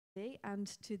and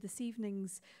to this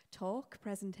evening's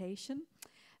presentation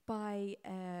by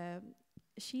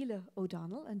Sheila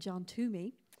O'Donnell and John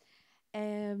Tuomey,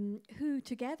 who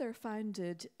together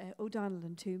founded O'Donnell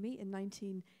and Tuomey in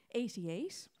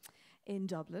 1988 in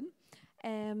Dublin.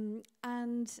 And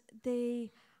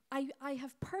I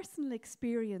have personal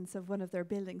experience of one of their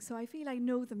buildings, so I feel I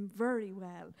know them very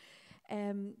well.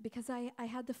 Because I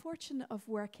had the fortune of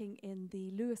working in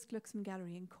the Lewis Glucksman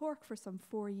Gallery in Cork for some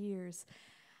 4 years.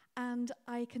 And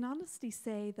I can honestly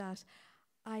say that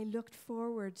I looked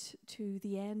forward to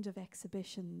the end of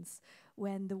exhibitions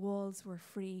when the walls were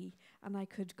free and I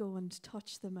could go and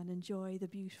touch them and enjoy the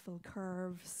beautiful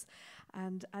curves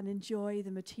and enjoy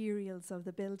the materials of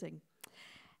the building.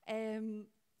 And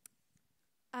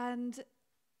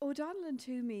O'Donnell and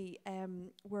Tuomey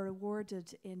were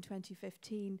awarded in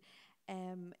 2015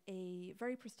 a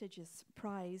very prestigious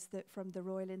prize from the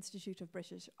Royal Institute of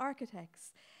British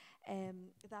Architects,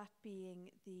 that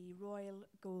being the Royal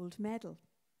Gold Medal.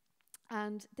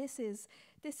 And this is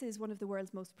one of the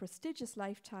world's most prestigious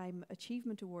lifetime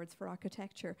achievement awards for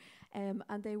architecture, and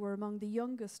they were among the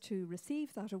youngest to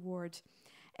receive that award,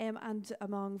 and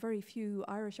among very few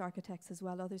Irish architects as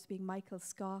well, others being Michael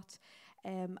Scott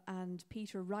and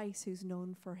Peter Rice, who's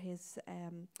known for his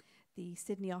the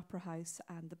Sydney Opera House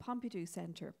and the Pompidou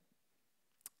Centre.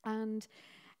 And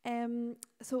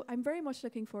so I'm very much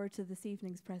looking forward to this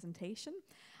evening's presentation,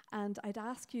 and I'd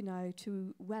ask you now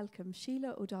to welcome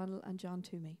Sheila O'Donnell and John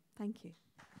Tuomey. Thank you.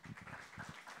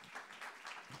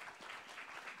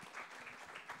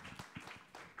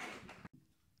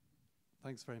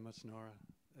 Thanks very much, Nora.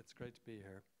 It's great to be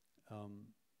here.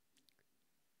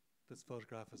 This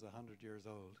photograph is 100 years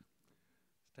old.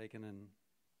 It's taken in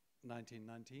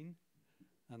 1919,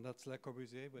 and that's Le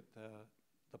Corbusier with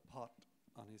the pot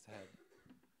on his head.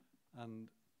 And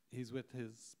he's with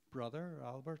his brother,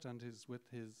 Albert, and he's with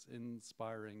his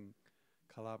inspiring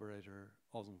collaborator,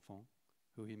 Enfant,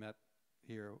 who he met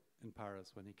here in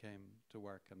Paris when he came to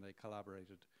work, and they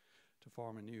collaborated to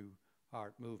form a new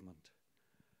art movement.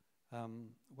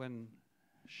 When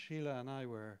Sheila and I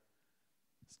were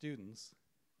students,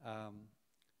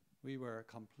 we were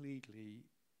completely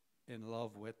in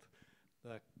love with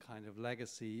the kind of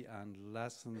legacy and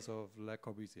lessons of Le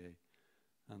Corbusier.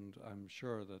 And I'm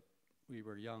sure that we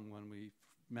were young when we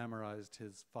memorized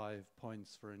his 5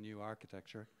 points for a new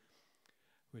architecture,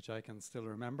 which I can still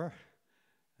remember.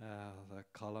 The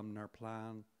columnar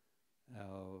plan,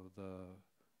 the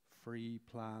free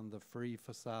plan, the free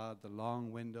facade, the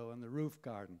long window, and the roof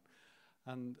garden.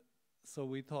 And so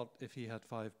we thought if he had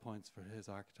 5 points for his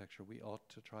architecture, we ought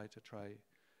to try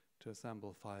to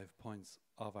assemble 5 points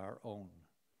of our own,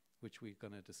 which we're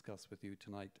going to discuss with you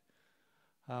tonight.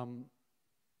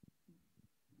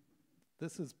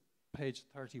 This is page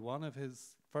 31 of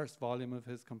his first volume of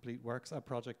his complete works, a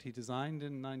project he designed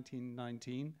in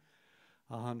 1919,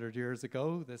 100 years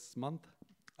ago this month,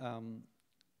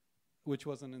 which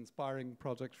was an inspiring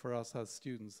project for us as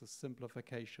students, a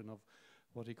simplification of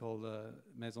what he called the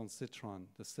Maison Citroën,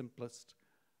 the simplest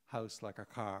house like a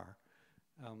car.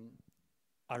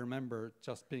 I remember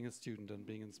just being a student and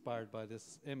being inspired by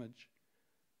this image.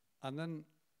 And then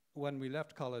when we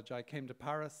left college, I came to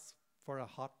Paris for a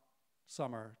hot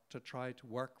summer to try to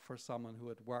work for someone who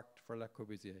had worked for Le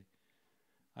Corbusier.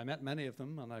 I met many of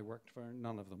them, and I worked for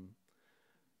none of them.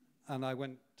 And I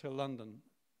went to London,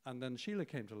 and then Sheila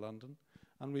came to London,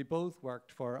 and we both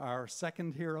worked for our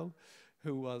second hero,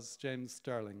 who was James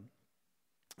Stirling.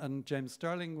 And James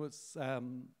Stirling was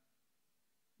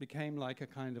became like a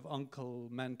kind of uncle,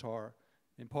 mentor,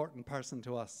 important person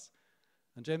to us.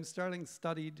 And James Stirling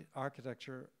studied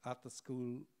architecture at the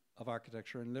School of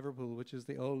Architecture in Liverpool, which is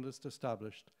the oldest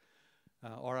established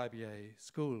RIBA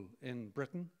school in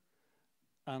Britain.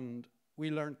 And we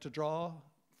learned to draw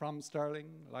from Stirling,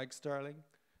 like Stirling.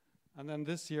 And then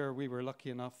this year we were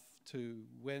lucky enough to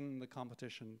win the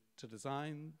competition to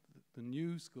design the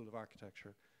new School of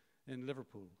Architecture in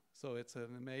Liverpool. So it's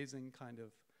an amazing kind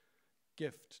of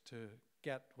gift to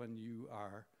get when you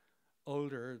are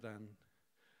older than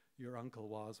your uncle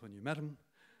was when you met him,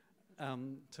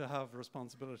 to have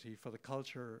responsibility for the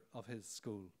culture of his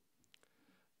school.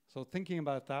 So thinking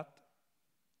about that,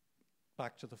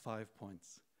 back to the 5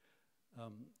 points.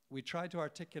 We tried to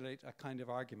articulate a kind of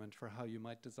argument for how you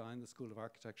might design the School of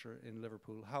Architecture in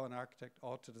Liverpool, how an architect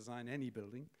ought to design any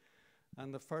building.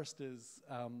 And the first is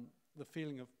the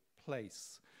feeling of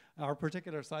place. Our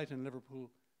particular site in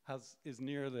Liverpool is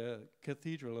near the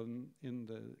cathedral in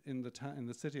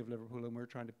the city of Liverpool, and we're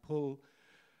trying to pull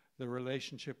the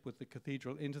relationship with the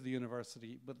cathedral into the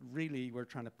university, but really we're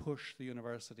trying to push the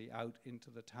university out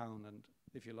into the town and,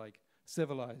 if you like,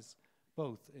 civilize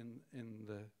both in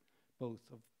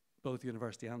both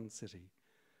university and city.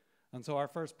 And so our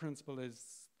first principle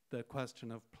is the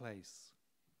question of place.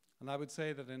 And I would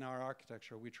say that in our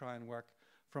architecture, we try and work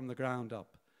from the ground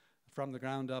up. From the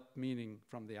ground up, meaning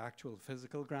from the actual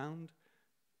physical ground,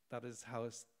 that is how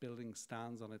a building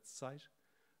stands on its site,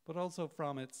 but also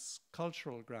from its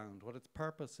cultural ground, what its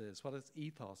purpose is, what its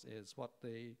ethos is, what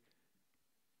the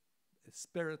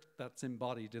spirit that's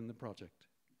embodied in the project.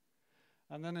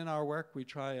 And then in our work, we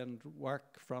try and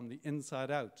work from the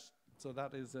inside out. So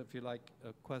that is, if you like,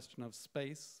 a question of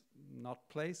space, not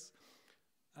place,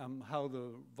 how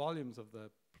the volumes of the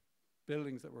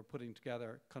buildings that we're putting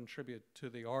together contribute to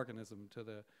the organism, to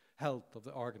the health of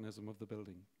the organism of the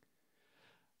building.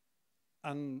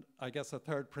 And I guess a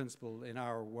third principle in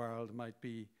our world might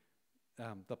be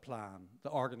the plan,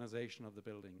 the organization of the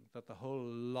building, that the whole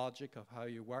logic of how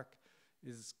you work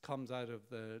comes out of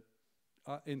the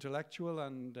intellectual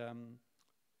and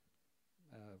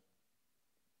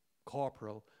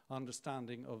corporal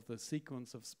understanding of the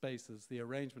sequence of spaces, the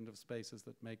arrangement of spaces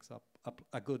that makes up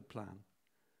a good plan.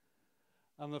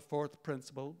 And the fourth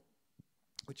principle,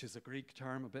 which is a Greek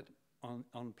term, a bit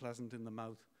unpleasant in the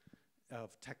mouth,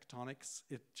 of tectonics.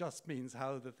 It just means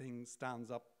how the thing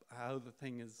stands up, how the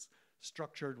thing is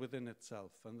structured within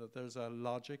itself, and that there's a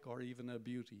logic or even a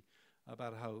beauty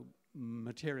about how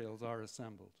materials are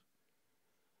assembled.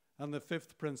 And the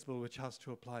fifth principle, which has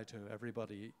to apply to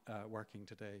everybody working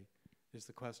today, is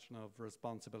the question of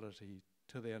responsibility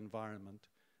to the environment,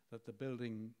 that the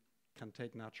building can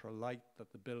take natural light,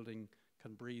 that the building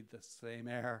can breathe the same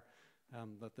air,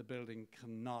 that the building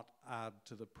cannot add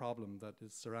to the problem that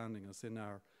is surrounding us in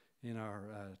our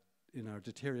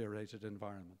deteriorated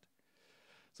environment.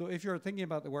 So if you're thinking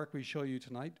about the work we show you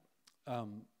tonight,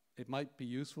 it might be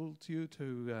useful to you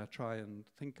to try and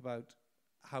think about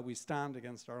how we stand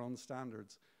against our own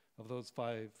standards of those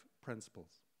 5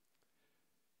 principles.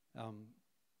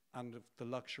 And of the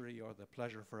luxury or the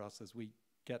pleasure for us as we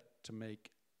get to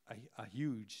make a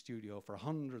huge studio for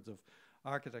hundreds of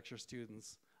architecture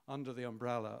students under the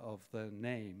umbrella of the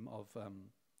name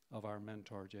of our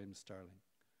mentor, James Sterling.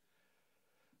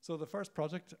 So the first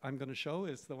project I'm going to show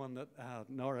is the one that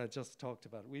Nora just talked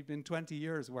about. We've been 20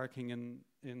 years working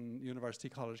in University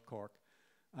College Cork,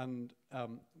 and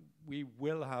we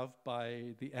will have,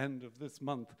 by the end of this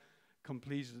month,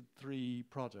 completed 3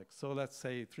 projects. So let's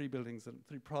say 3 buildings and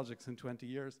 3 projects in 20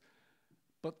 years.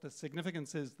 But the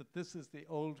significance is that this is the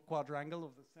old quadrangle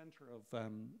of the centre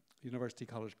of University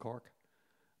College Cork.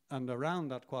 And around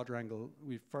that quadrangle,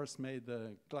 we first made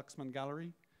the Glucksman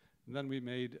Gallery, and then we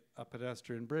made a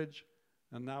pedestrian bridge,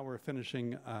 and now we're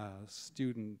finishing a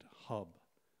student hub,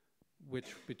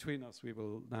 which between us we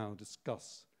will now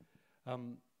discuss.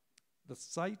 The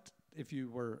site, if you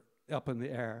were up in the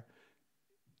air,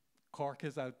 Cork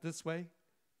is out this way.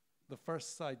 The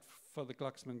first site for the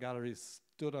Glucksman Gallery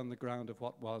stood on the ground of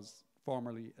what was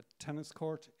formerly a tennis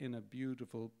court in a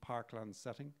beautiful parkland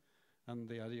setting. And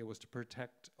the idea was to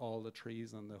protect all the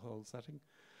trees and the whole setting.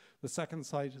 The second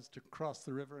site is to cross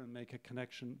the river and make a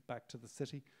connection back to the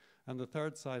city. And the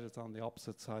third site is on the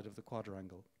opposite side of the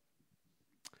quadrangle.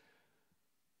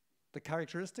 The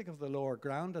characteristic of the lower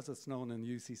ground, as it's known in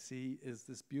UCC, is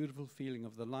this beautiful feeling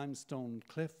of the limestone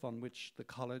cliff on which the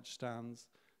college stands,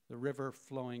 the river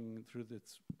flowing through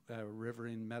its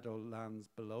riverine meadowlands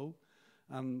below,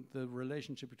 and the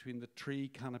relationship between the tree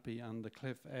canopy and the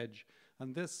cliff edge.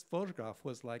 And this photograph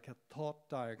was like a thought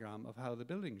diagram of how the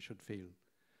building should feel.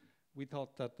 We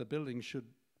thought that the building should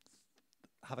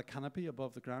have a canopy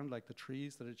above the ground like the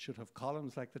trees, that it should have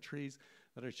columns like the trees,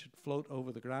 that it should float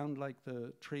over the ground like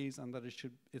the trees, and that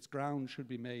its ground should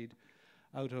be made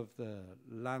out of the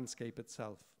landscape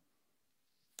itself.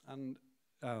 And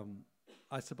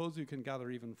I suppose you can gather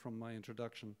even from my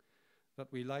introduction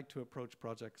that we like to approach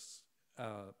projects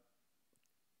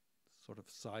sort of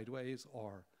sideways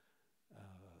or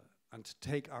and to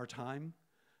take our time.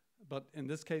 But in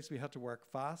this case, we had to work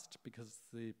fast because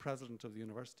the president of the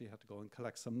university had to go and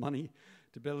collect some money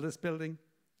to build this building.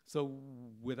 So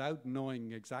without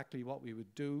knowing exactly what we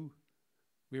would do,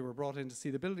 we were brought in to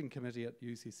see the building committee at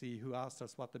UCC, who asked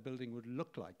us what the building would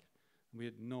look like. We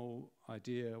had no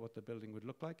idea what the building would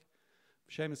look like.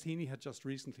 Seamus Heaney had just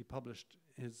recently published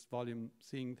his volume,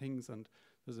 Seeing Things, and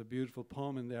there's a beautiful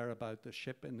poem in there about the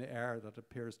ship in the air that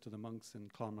appears to the monks in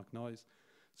Clonmacnoise.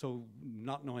 So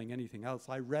not knowing anything else,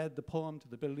 I read the poem to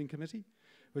the building committee,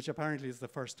 which apparently is the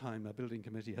first time a building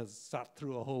committee has sat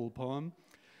through a whole poem.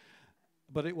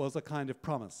 But it was a kind of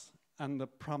promise. And the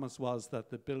promise was that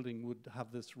the building would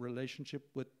have this relationship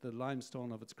with the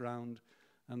limestone of its ground,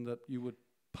 and that you would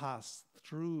pass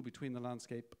through between the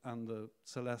landscape and the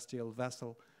celestial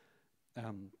vessel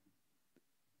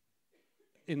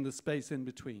in the space in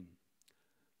between.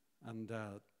 And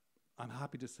I'm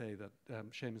happy to say that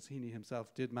Seamus Heaney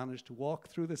himself did manage to walk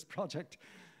through this project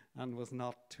and was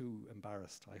not too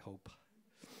embarrassed, I hope.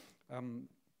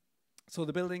 So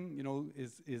the building, you know,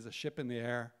 is a ship in the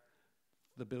air.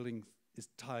 The building is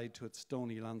tied to its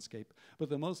stony landscape. But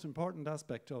the most important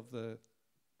aspect of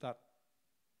that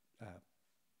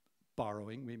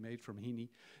borrowing we made from Heaney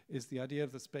is the idea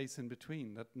of the space in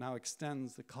between that now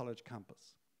extends the college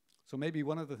campus. So maybe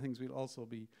one of the things we'll also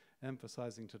be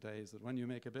emphasizing today is that when you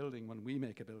make a building, when we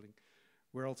make a building,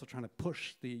 we're also trying to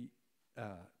push the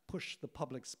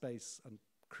public space and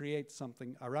create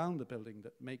something around the building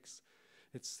that makes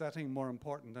its setting more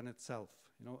important than itself.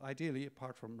 You know, ideally,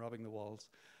 apart from robbing the walls,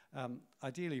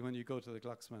 ideally when you go to the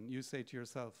Glucksman, you say to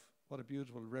yourself, what a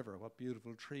beautiful river, what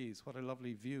beautiful trees, what a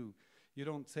lovely view. You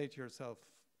don't say to yourself,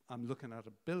 I'm looking at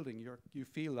a building. You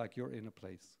feel like you're in a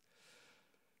place.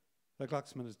 The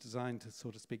Glucksman is designed to,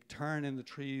 so to speak, turn in the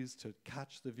trees to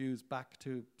catch the views back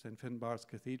to St. Finbarr's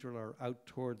Cathedral or out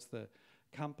towards the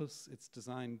campus. It's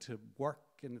designed to work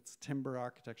in its timber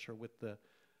architecture with the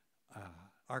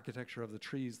architecture of the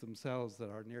trees themselves that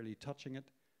are nearly touching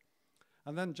it.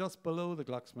 And then just below the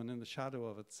Glucksman, in the shadow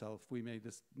of itself, we made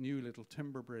this new little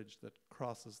timber bridge that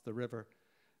crosses the river,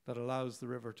 that allows the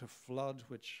river to flood,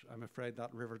 which I'm afraid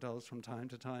that river does from time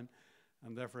to time,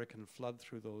 and therefore it can flood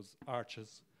through those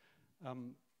arches.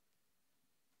 And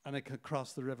it can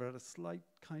cross the river at a slight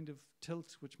kind of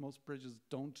tilt, which most bridges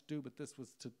don't do, but this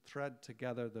was to thread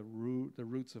together the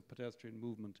routes of pedestrian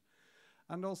movement.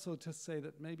 And also to say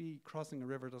that maybe crossing a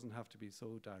river doesn't have to be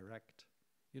so direct.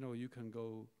 You know, you can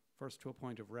go first to a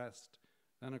point of rest,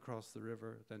 then across the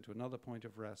river, then to another point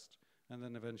of rest, and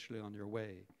then eventually on your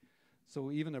way.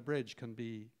 So even a bridge can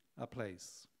be a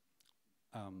place,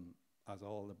 as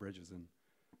all the bridges in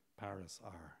Paris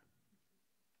are.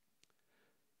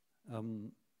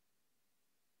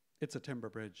 It's a timber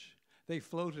bridge. They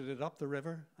floated it up the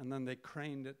river, and then they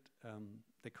craned it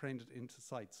into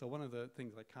sight. So one of the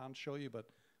things I can't show you, but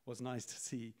was nice to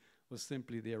see, was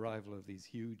simply the arrival of these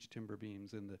huge timber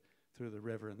beams through the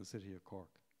river in the city of Cork.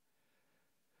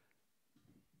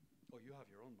 Oh, you have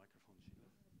your own microphone, Sheila.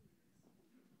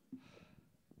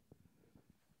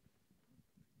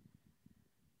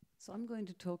 So I'm going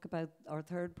to talk about our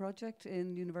third project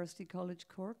in University College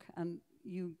Cork, and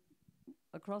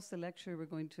across the lecture we're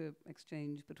going to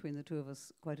exchange between the two of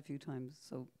us quite a few times,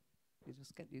 so you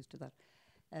just get used to that.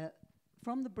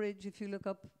 From the bridge, if you look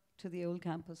up to the old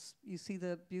campus, you see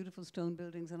the beautiful stone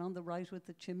buildings, and on the right with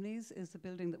the chimneys is the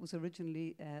building that was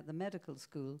originally the medical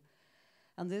school.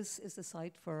 And this is the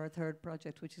site for our third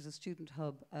project, which is a student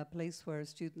hub, a place where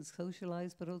students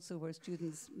socialize, but also where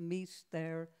students meet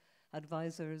their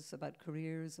advisors about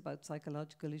careers, about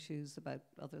psychological issues, about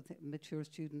other mature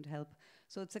student help.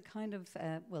 So it's a kind of,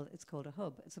 well, it's called a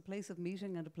hub. It's a place of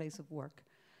meeting and a place of work.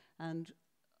 And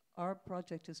our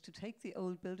project is to take the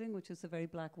old building, which is the very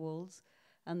black walls,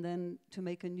 and then to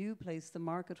make a new place, the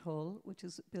Market Hall, which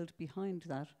is built behind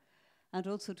that, and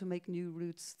also to make new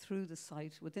routes through the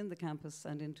site within the campus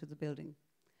and into the building.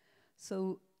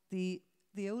 So the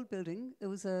old building, it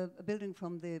was a building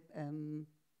from the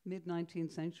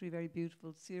mid-19th century, very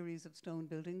beautiful series of stone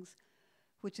buildings,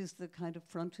 which is the kind of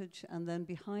frontage. And then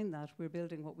behind that, we're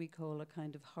building what we call a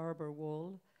kind of harbour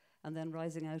wall. And then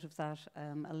rising out of that,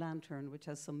 a lantern, which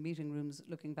has some meeting rooms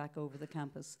looking back over the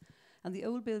campus. And the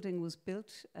old building was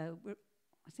built,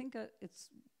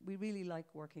 we really like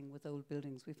working with old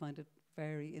buildings. We find it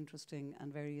very interesting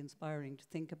and very inspiring to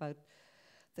think about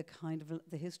the kind of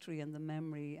the history and the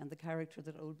memory and the character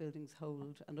that old buildings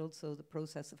hold, and also the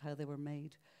process of how they were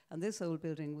made. And this old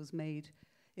building was made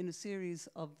in a series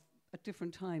of, at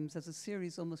different times, as a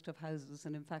series almost of houses,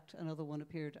 and in fact another one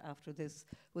appeared after this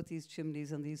with these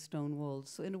chimneys and these stone walls.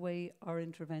 So in a way, our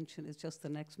intervention is just the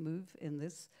next move in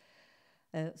this.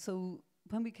 So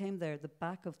when we came there, the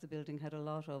back of the building had a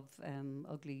lot of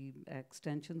ugly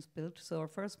extensions built. So our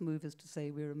first move is to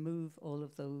say we remove all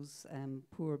of those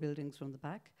poor buildings from the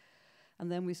back. And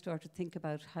then we start to think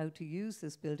about how to use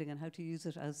this building and how to use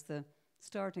it as the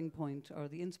starting point or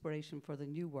the inspiration for the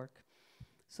new work.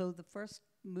 So the first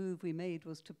move we made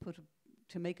was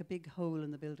to make a big hole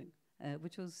in the building,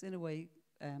 which was in a way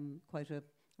quite a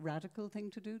radical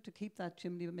thing to do, to keep that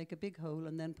chimney but make a big hole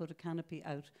and then put a canopy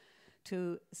out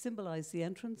to symbolize the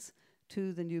entrance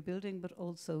to the new building, but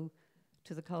also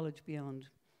to the college beyond.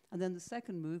 And then the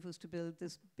second move was to build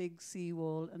this big sea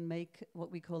wall and make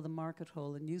what we call the Market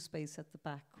Hall, a new space at the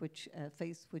back, which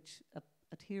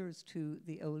adheres to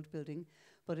the old building,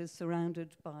 but is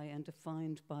surrounded by and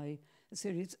defined by a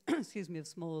series of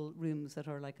small rooms that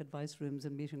are like advice rooms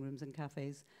and meeting rooms and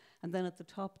cafes. And then at the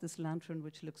top, this lantern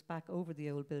which looks back over the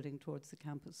old building towards the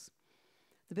campus.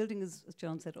 The building is, as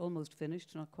John said, almost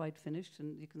finished, not quite finished,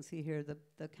 and you can see here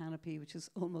the canopy, which is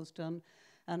almost done,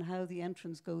 and how the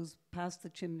entrance goes past the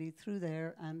chimney through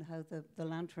there, and how the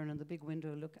lantern and the big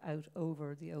window look out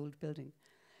over the old building.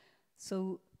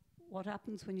 So what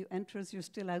happens when you enter is you're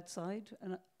still outside,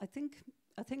 and I think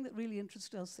a thing that really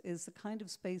interests us is the kind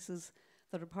of spaces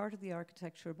that are part of the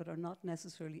architecture but are not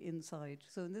necessarily inside.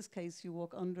 So in this case, you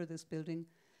walk under this building,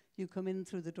 you come in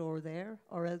through the door there,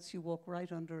 or else you walk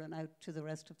right under and out to the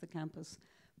rest of the campus.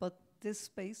 But this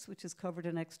space, which is covered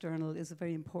in external, is a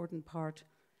very important part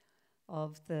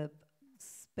of the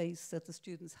space that the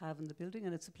students have in the building,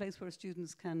 and it's a place where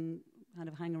students can kind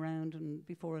of hang around and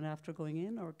before and after going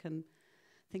in, or can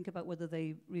think about whether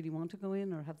they really want to go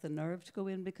in or have the nerve to go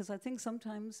in, because I think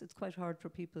sometimes it's quite hard for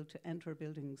people to enter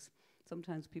buildings.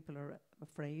 Sometimes people are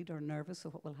afraid or nervous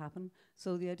of what will happen.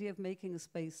 So the idea of making a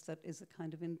space that is a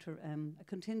kind of a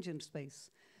contingent space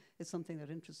is something that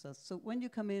interests us. So when you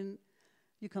come in,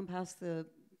 you come past the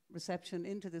reception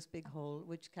into this big hall,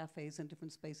 which cafes and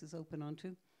different spaces open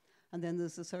onto. And then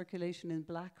there's the circulation in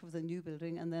black of the new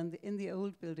building. And then in the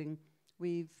old building,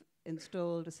 we've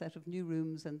installed a set of new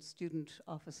rooms and student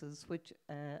offices, which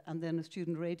and then a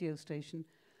student radio station.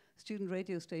 Student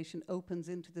radio station opens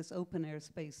into this open air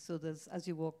space. So there's, as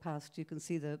you walk past, you can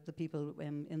see the people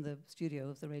in the studio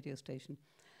of the radio station.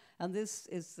 And this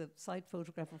is the side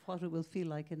photograph of what it will feel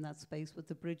like in that space, with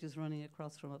the bridges running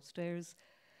across from upstairs.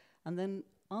 And then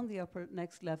on the upper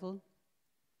next level,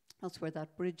 that's where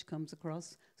that bridge comes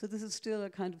across. So this is still a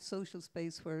kind of social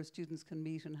space where students can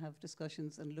meet and have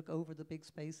discussions and look over the big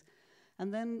space.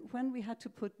 And then when we had to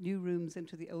put new rooms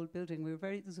into the old building,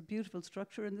 there's a beautiful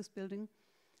structure in this building.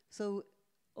 So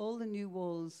all the new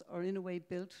walls are in a way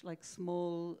built like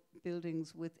small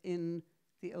buildings within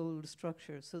the old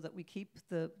structure, so that we keep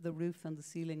the roof and the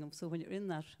ceiling. So when you're in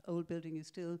that old building, you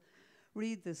still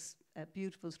read this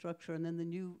beautiful structure, and then the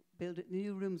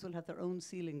new rooms will have their own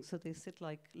ceilings, so they sit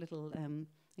like little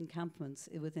encampments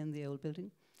within the old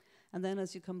building. And then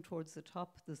as you come towards the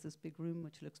top, there's this big room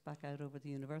which looks back out over the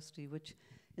university, which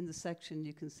in the section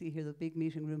you can see here, the big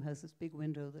meeting room has this big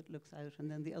window that looks out,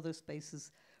 and then the other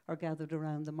spaces are gathered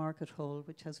around the market hall,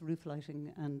 which has roof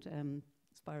lighting and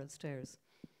spiral stairs.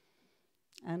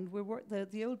 And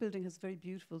the old building has very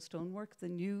beautiful stonework. The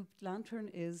new lantern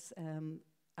is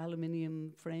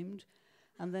aluminium framed,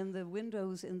 and then the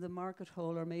windows in the market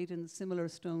hall are made in similar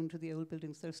stone to the old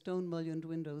buildings. They're stone mullioned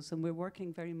windows, and we're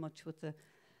working very much with the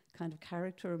kind of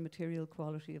character and material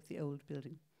quality of the old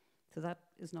building. So that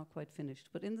is not quite finished.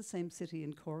 But in the same city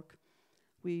in Cork,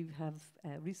 we have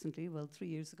recently, 3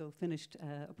 years ago, finished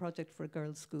a project for a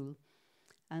girls' school.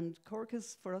 And Cork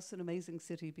is, for us, an amazing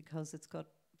city because it's got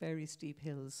very steep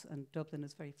hills, and Dublin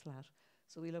is very flat.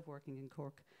 So we love working in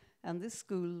Cork. And this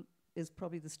school is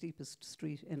probably the steepest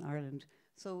street in Ireland.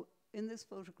 So in this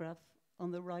photograph,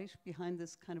 on the right, behind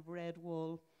this kind of red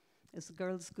wall, is a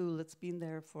girls' school that's been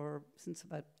there since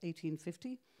about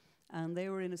 1850. And they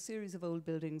were in a series of old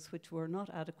buildings which were not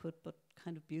adequate, but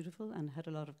kind of beautiful and had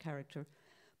a lot of character.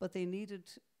 But they needed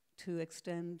to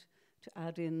extend, to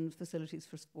add in facilities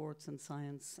for sports and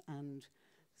science and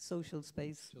social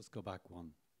space. Just go back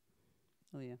one.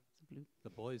 Oh yeah, it's blue. The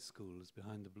boys' school is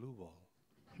behind the blue wall.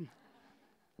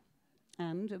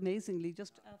 And amazingly,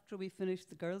 just after we finished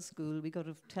the girls' school, we got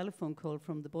a telephone call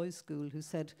from the boys' school who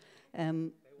said,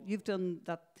 you've done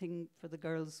that thing for the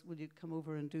girls, will you come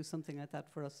over and do something like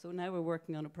that for us? So now we're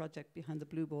working on a project behind the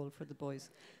blue wall for the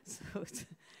boys.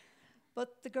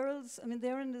 But the girls,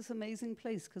 they're in this amazing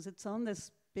place because it's on this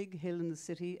big hill in the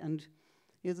city, and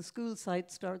the school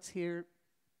site starts here.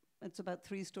 It's about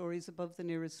 3 stories above the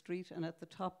nearest street, and at the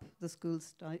top, the school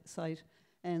site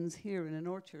ends here in an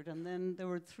orchard. And then there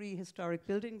were 3 historic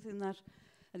buildings in that,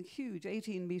 and huge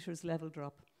 18 meters level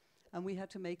drop. And we had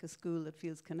to make a school that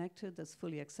feels connected, that's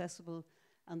fully accessible,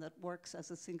 and that works as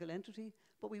a single entity.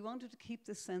 But we wanted to keep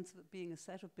this sense of it being a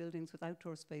set of buildings with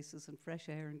outdoor spaces and fresh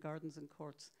air and gardens and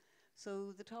courts.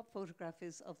 So the top photograph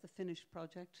is of the finished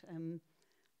project.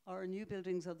 Our new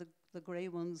buildings are the grey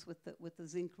ones with the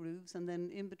zinc roofs, and then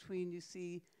in between you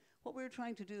see what we're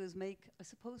trying to do is make, I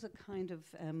suppose, a kind of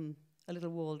a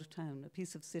little walled town, a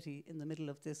piece of city in the middle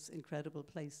of this incredible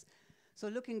place. So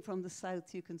looking from the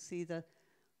south, you can see the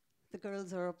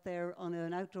girls are up there on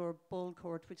an outdoor ball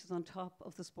court, which is on top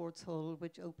of the sports hall,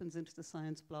 which opens into the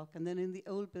science block. And then in the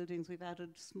old buildings, we've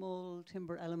added small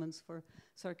timber elements for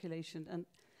circulation. And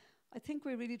I think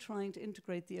we're really trying to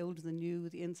integrate the old and the new,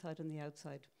 the inside and the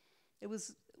outside.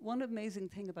 one amazing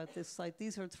thing about this site,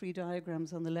 these are 3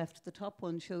 diagrams on the left. The top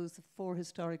one shows the 4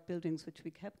 historic buildings which we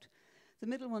kept. The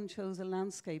middle one shows a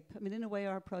landscape. I mean, in a way,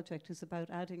 our project is about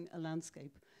adding a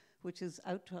landscape, which is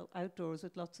outdoors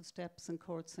with lots of steps and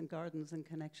courts and gardens and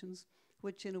connections,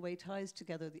 which in a way ties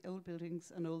together the old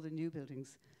buildings and all the new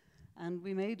buildings. And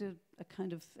we made a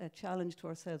kind of a challenge to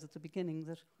ourselves at the beginning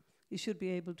that you should be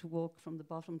able to walk from the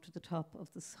bottom to the top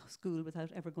of the school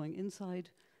without ever going inside,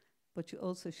 but you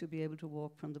also should be able to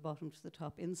walk from the bottom to the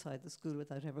top inside the school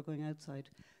without ever going outside.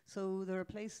 So there are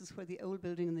places where the old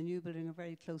building and the new building are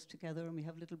very close together, and we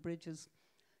have little bridges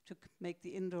to make the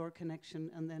indoor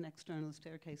connection, and then external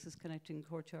staircases connecting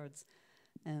courtyards.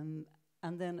 And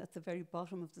then at the very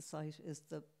bottom of the site is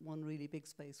the one really big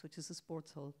space, which is a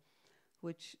sports hall,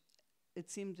 which it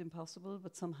seemed impossible,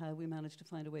 but somehow we managed to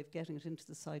find a way of getting it into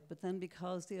the site. But then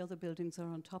because the other buildings are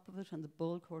on top of it and the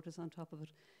ball court is on top of it,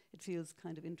 it feels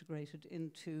kind of integrated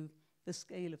into the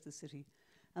scale of the city.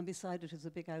 And beside it is a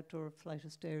big outdoor flight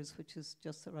of stairs, which is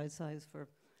just the right size for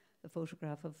a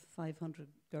photograph of 500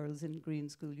 girls in green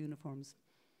school uniforms.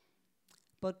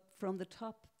 But from the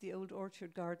top, the old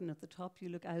orchard garden at the top, you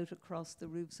look out across the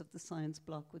roofs of the science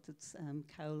block with its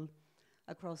cowl,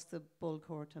 across the ball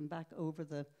court and back over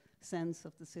the sense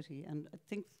of the city. And I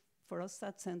think for us,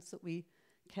 that sense that we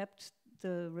kept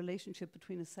the relationship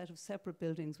between a set of separate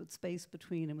buildings with space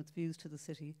between and with views to the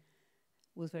city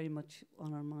was very much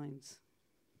on our minds.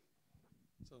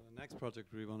 So the next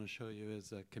project we want to show you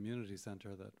is a community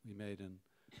centre that we made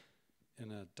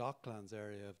in a docklands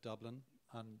area of Dublin.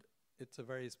 And it's a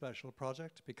very special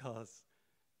project because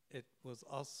it was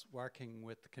us working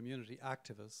with community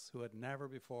activists who had never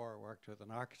before worked with an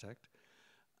architect,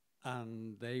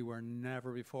 and they were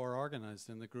never before organised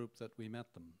in the group that we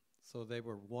met them. So they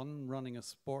were one running a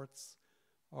sports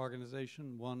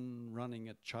organisation, one running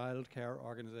a childcare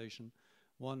organisation,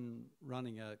 one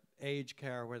running a aged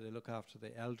care where they look after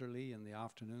the elderly in the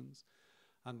afternoons,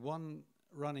 and one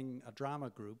running a drama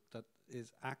group that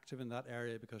is active in that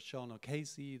area because Sean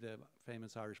O'Casey, the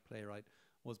famous Irish playwright,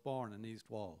 was born in East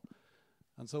Wall.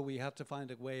 And so we had to find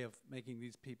a way of making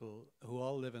these people who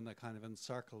all live in a kind of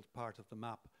encircled part of the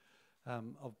map,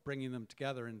 of bringing them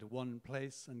together into one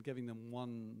place and giving them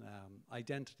one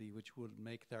identity which would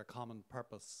make their common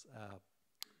purpose,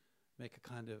 make a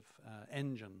kind of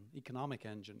engine, economic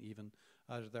engine even,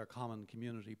 out of their common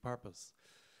community purpose.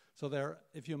 So there,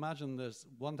 if you imagine there's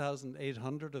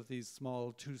 1,800 of these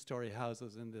small 2-story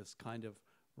houses in this kind of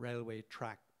railway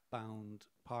track bound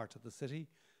part of the city,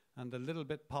 and the little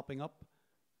bit popping up,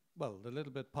 well, the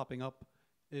little bit popping up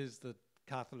is the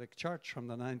Catholic Church from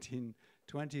the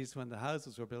 1920s when the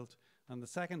houses were built, and the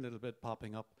second little bit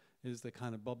popping up is the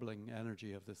kind of bubbling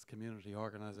energy of this community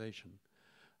organisation.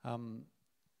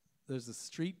 There's a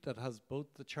street that has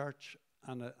both the church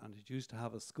and it used to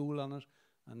have a school on it,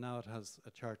 and now it has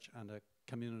a church and a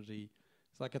community.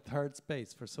 It's like a third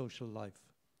space for social life.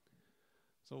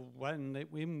 So when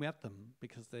we met them,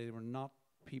 because they were not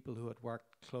people who had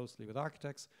worked closely with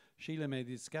architects, Sheila made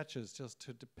these sketches just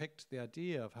to depict the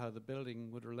idea of how the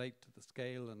building would relate to the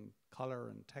scale and colour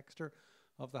and texture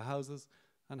of the houses,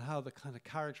 and how the kind of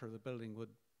character of the building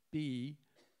would be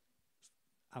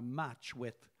a match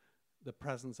with the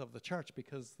presence of the church,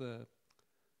 because the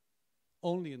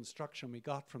only instruction we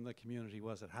got from the community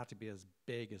was it had to be as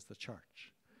big as the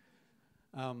church.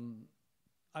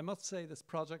 I must say this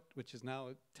project, which is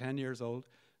now 10 years old,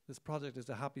 this project is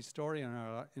a happy story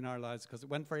in our lives because it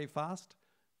went very fast.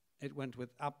 It went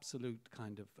with absolute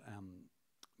kind of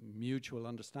mutual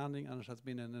understanding, and it has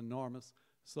been an enormous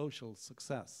social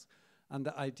success. And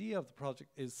the idea of the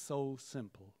project is so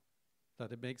simple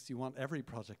that it makes you want every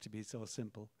project to be so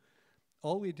simple.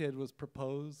 All we did was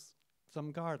propose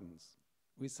some gardens.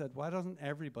 We said, why doesn't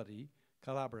everybody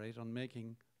collaborate on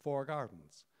making 4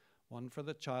 gardens? One for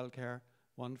the childcare,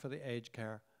 one for the aged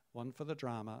care, one for the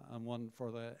drama, and one for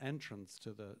the entrance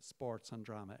to the sports and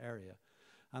drama area.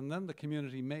 And then the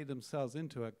community made themselves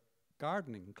into a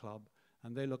gardening club,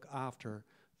 and they look after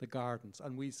the gardens.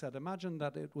 And we said, imagine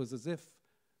that it was as if,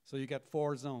 so you get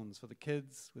 4 zones for the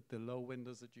kids with the low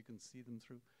windows that you can see them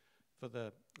through, for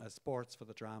the sports, for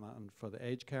the drama, and for the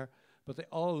aged care. But they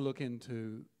all look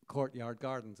into courtyard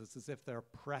gardens. It's as if they're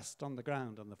pressed on the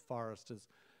ground and the forest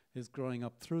is growing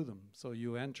up through them. So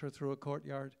you enter through a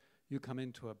courtyard, you come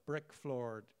into a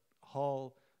brick-floored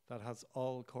hall that has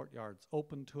all courtyards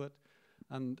open to it,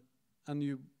 and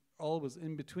you always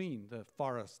in between the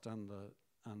forest and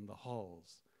the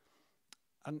halls.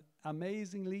 And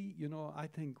amazingly, you know, I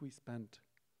think we spent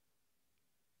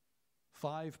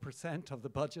 5% of the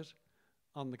budget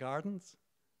on the gardens,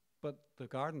 but the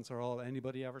gardens are all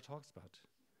anybody ever talks about.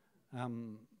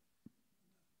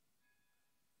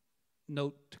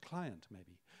 note to client,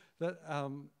 maybe. That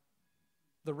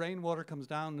the rainwater comes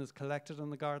down and is collected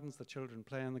in the gardens, the children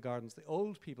play in the gardens, the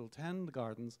old people tend the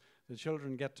gardens, the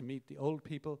children get to meet the old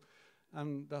people,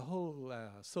 and the whole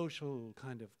social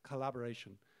kind of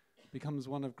collaboration becomes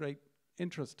one of great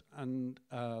interest. And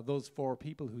those 4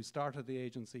 people who started the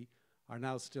agency are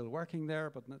now still working there,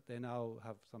 but they now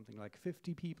have something like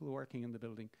 50 people working in the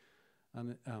building.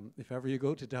 And if ever you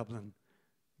go to Dublin,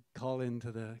 call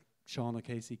into the Sean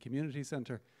O'Casey Community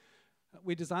Centre.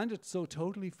 We designed it so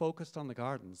totally focused on the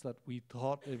gardens that we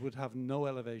thought it would have no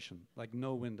elevation, like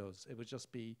no windows. It would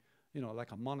just be, you know,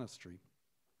 like a monastery.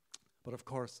 But of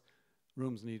course,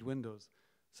 rooms need windows.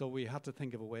 So we had to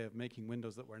think of a way of making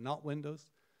windows that were not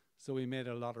windows. So we made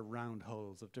a lot of round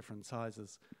holes of different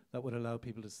sizes that would allow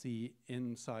people to see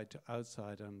inside to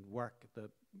outside and work. The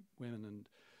women and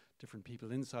different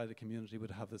people inside the community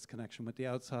would have this connection with the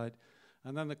outside.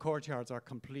 And then the courtyards are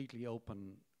completely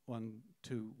open, one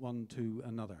to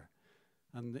another.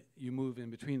 And you move in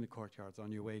between the courtyards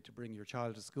on your way to bring your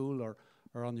child to school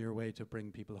or on your way to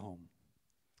bring people home.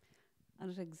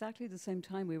 And at exactly the same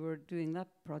time we were doing that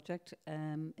project,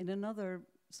 in another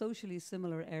socially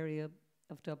similar area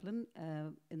of Dublin,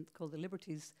 called the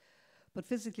Liberties, but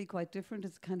physically quite different.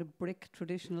 It's kind of brick,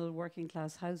 traditional working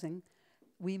class housing.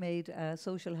 We made a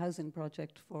social housing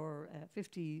project for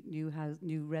 50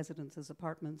 new residences,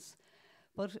 apartments.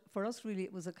 But for us, really,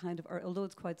 it was a kind of, although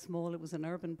it's quite small, it was an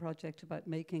urban project about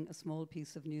making a small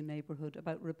piece of new neighbourhood,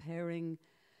 about repairing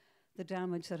the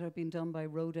damage that had been done by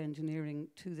road engineering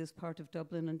to this part of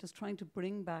Dublin, and just trying to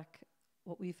bring back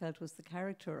what we felt was the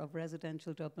character of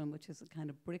residential Dublin, which is a kind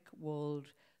of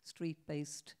brick-walled,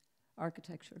 street-based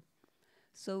architecture.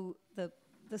 So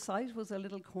the site was a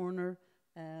little corner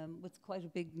with quite a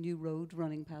big new road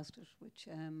running past it, which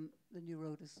the new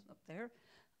road is up there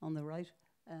on the right.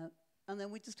 And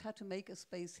then we just had to make a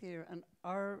space here, and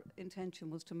our intention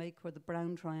was to make where the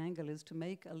brown triangle is, to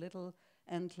make a little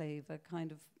enclave, a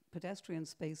kind of pedestrian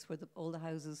space where all the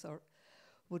houses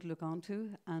would look onto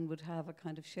and would have a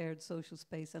kind of shared social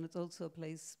space. And it's also a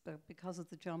place, because of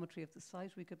the geometry of the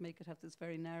site, we could make it have this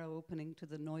very narrow opening to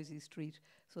the noisy street.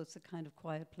 So it's a kind of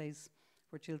quiet place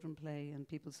where children play and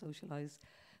people socialize.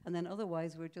 And then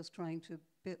otherwise, we're just trying to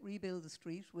rebuild the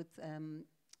street with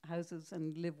houses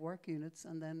and live-work units,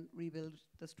 and then rebuild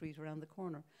the street around the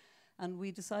corner. And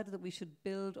we decided that we should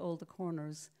build all the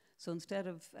corners. So instead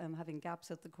of having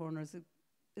gaps at the corners,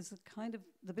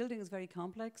 the building is very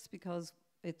complex because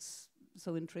it's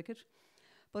so intricate.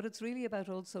 But it's really about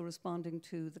also responding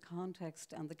to the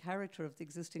context and the character of the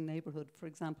existing neighbourhood. For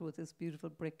example, with this beautiful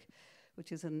brick,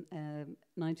 which is a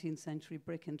 19th century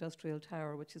brick industrial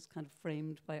tower, which is kind of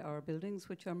framed by our buildings,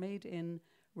 which are made in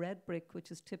red brick,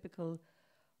 which is typical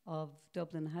of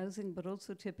Dublin housing, but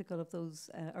also typical of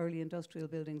those early industrial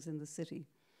buildings in the city.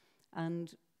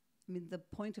 And I mean, the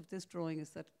point of this drawing is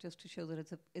that just to show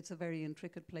that it's a very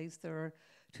intricate place. There are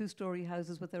 2-story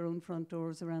houses with their own front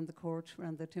doors around the court,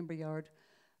 around the timber yard,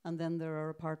 and then there are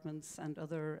apartments and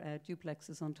other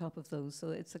duplexes on top of those. So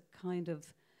it's a kind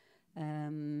of,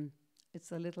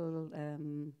 it's a little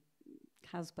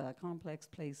kasbah, a complex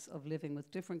place of living with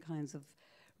different kinds of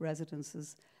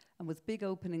residences, and with big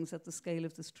openings at the scale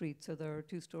of the street. So there are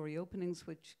 2-story openings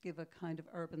which give a kind of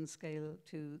urban scale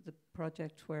to the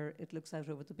project, where it looks out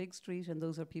over the big street, and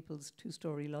those are people's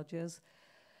 2-story loggias.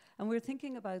 And we're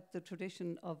thinking about the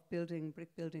tradition of building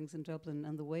brick buildings in Dublin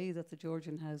and the way that the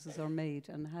Georgian houses are made,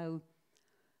 and how,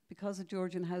 because a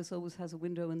Georgian house always has a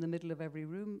window in the middle of every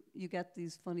room, you get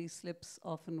these funny slips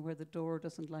often where the door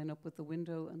doesn't line up with the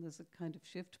window, and there's a kind of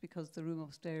shift because the room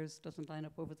upstairs doesn't line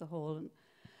up over the hall. And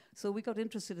so we got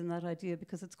interested in that idea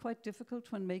because it's quite difficult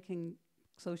when making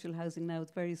social housing now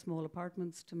with very small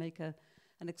apartments to make an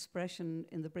expression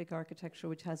in the brick architecture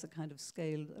which has a kind of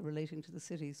scale relating to the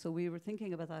city. So we were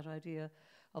thinking about that idea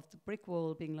of the brick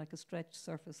wall being like a stretched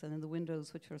surface, and in the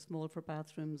windows, which are small for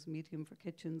bathrooms, medium for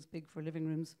kitchens, big for living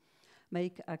rooms,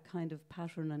 make a kind of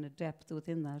pattern and a depth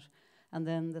within that. And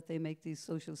then that they make these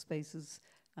social spaces.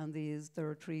 And there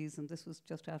are trees, and this was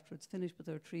just after it's finished, but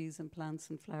there are trees and plants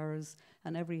and flowers,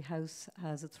 and every house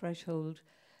has a threshold,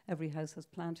 every house has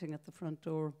planting at the front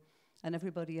door, and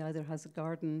everybody either has a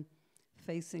garden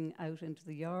facing out into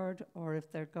the yard, or if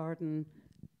their garden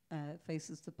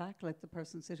faces the back, like the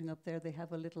person sitting up there, they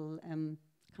have a little kind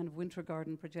of winter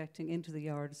garden projecting into the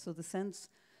yard. So the sense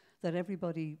that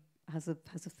everybody has a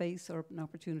face or an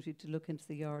opportunity to look into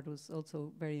the yard was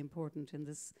also very important in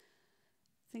this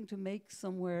thing, to make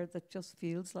somewhere that just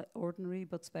feels like ordinary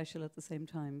but special at the same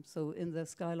time. So in the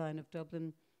skyline of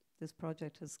Dublin, this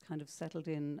project has kind of settled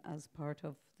in as part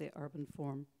of the urban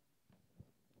form.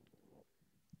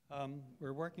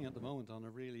 We're working at the moment on a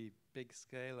really big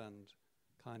scale and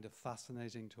kind of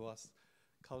fascinating to us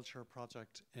culture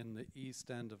project in the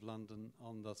East End of London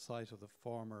on the site of the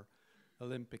former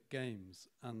Olympic Games.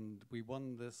 And we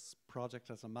won this project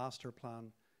as a master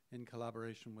plan in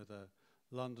collaboration with a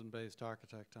London-based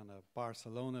architect and a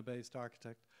Barcelona-based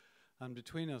architect. And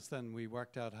between us then we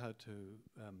worked out how to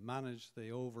manage the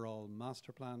overall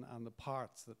master plan and the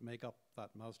parts that make up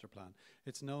that master plan.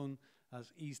 It's known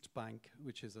as East Bank,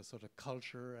 which is a sort of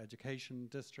culture, education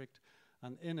district.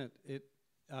 And in it,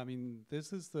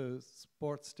 this is the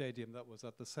sports stadium that was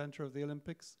at the center of the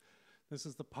Olympics. This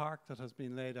is the park that has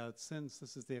been laid out since.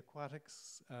 This is the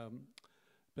aquatics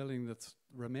building that's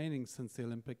remaining since the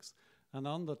Olympics. And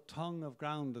on the tongue of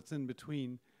ground that's in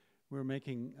between, we're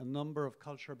making a number of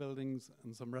culture buildings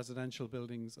and some residential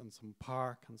buildings and some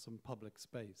park and some public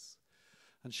space.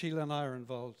 And Sheila and I are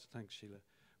involved, thanks Sheila,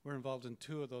 we're involved in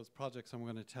 2 of those projects and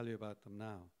we're going to tell you about them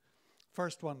now.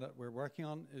 First one that we're working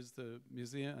on is the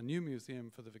museum, a new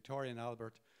museum for the Victoria and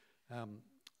Albert,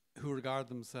 who regard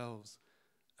themselves,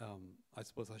 I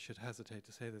suppose I should hesitate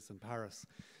to say this in Paris,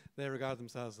 they regard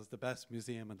themselves as the best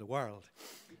museum in the world.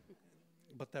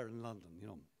 But they're in London, you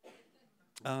know.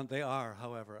 And they are,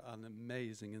 however, an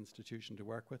amazing institution to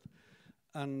work with.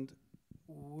 And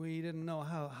we didn't know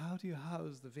how do you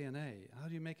house the V&A? How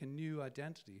do you make a new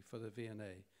identity for the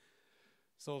V&A?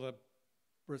 So the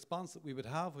response that we would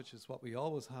have, which is what we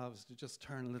always have, is to just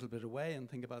turn a little bit away and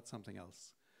think about something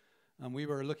else. And we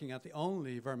were looking at the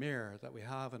only Vermeer that we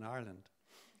have in Ireland,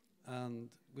 and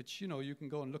which, you know, you can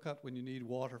go and look at when you need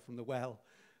water from the well.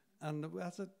 And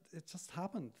as it just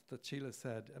happened that Sheila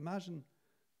said, imagine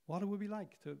what it would be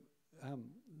like to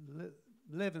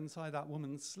live inside that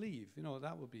woman's sleeve. You know,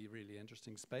 that would be a really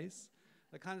interesting space.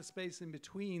 The kind of space in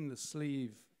between the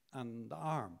sleeve and the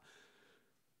arm.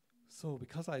 So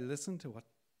because I listened to what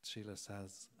Sheila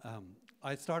says,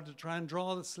 I started to try and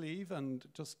draw the sleeve and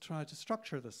just try to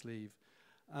structure the sleeve.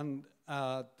 And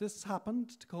this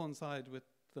happened to coincide with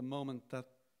the moment that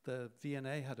the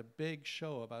V&A had a big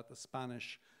show about the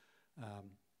Spanish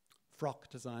frock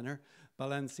designer,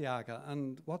 Balenciaga.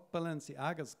 And what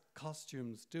Balenciaga's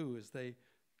costumes do is they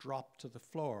drop to the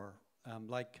floor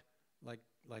like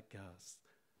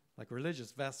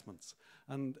religious vestments.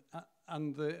 And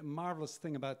the marvelous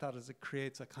thing about that is it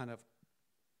creates a kind of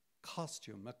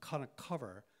costume, a kind of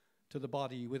cover to the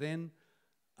body within.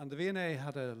 And the V&A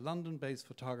had a London-based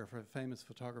photographer, a famous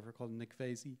photographer called Nick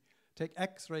Vasey, take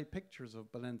X-ray pictures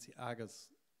of Balenciaga's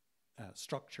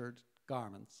structured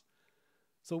garments.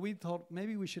 So we thought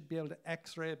maybe we should be able to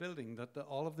X-ray a building that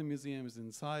all of the museum is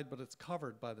inside, but it's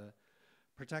covered by the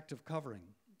protective covering.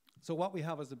 So what we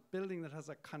have is a building that has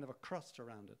a kind of a crust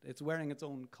around it. It's wearing its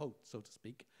own coat, so to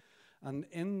speak. And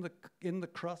in the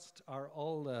crust are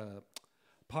all the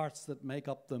parts that make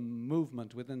up the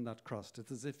movement within that crust.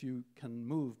 It's as if you can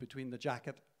move between the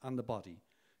jacket and the body.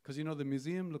 Because, you know, the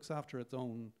museum looks after its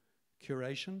own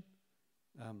curation.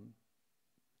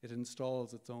 It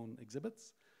installs its own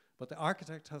exhibits. But the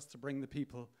architect has to bring the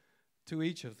people to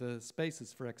each of the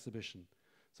spaces for exhibition.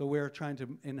 So we're trying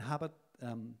to inhabit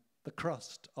the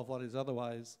crust of what is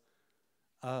otherwise,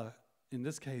 in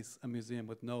this case, a museum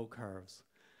with no curves,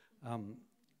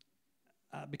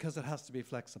 because it has to be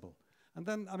flexible. And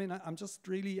then, I mean, I'm just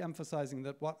really emphasizing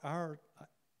that what our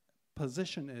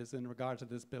position is in regard to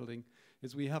this building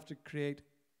is we have to create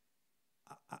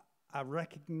a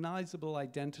recognizable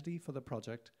identity for the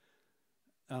project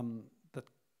that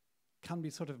can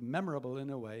be sort of memorable in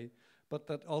a way, but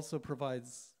that also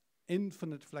provides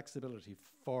infinite flexibility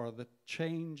for the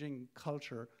changing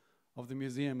culture of the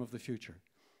museum of the future.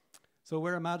 So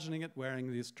we're imagining it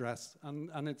wearing this dress,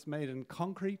 and it's made in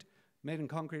concrete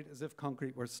as if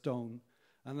concrete were stone,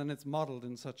 and then it's modeled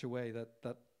in such a way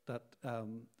that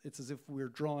it's as if we're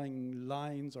drawing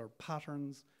lines or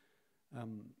patterns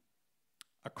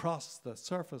across the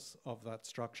surface of that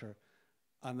structure,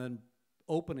 and then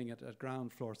opening it at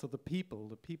ground floor. So the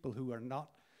people who are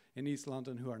not in East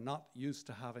London, who are not used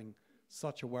to having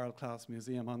such a world-class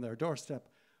museum on their doorstep,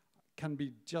 can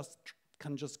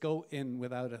just go in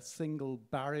without a single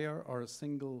barrier or a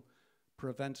single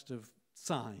preventative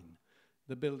sign.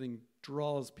 The building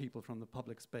draws people from the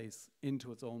public space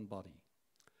into its own body.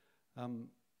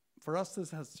 For us,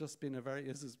 this has just been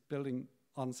this is building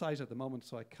on site at the moment,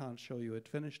 so I can't show you it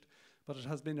finished, but it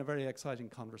has been a very exciting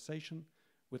conversation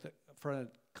for a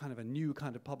kind of a new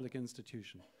kind of public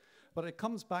institution. But it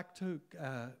comes back to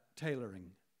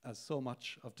tailoring, as so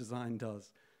much of design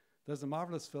does. There's a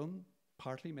marvelous film,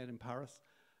 partly made in Paris,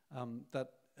 that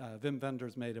Wim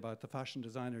Wenders made about the fashion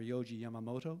designer Yohji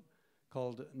Yamamoto,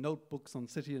 called Notebooks on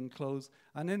City and Clothes.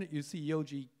 And in it you see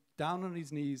Yohji down on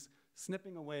his knees,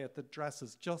 snipping away at the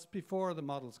dresses just before the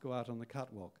models go out on the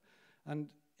catwalk. And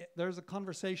there's a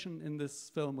conversation in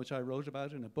this film, which I wrote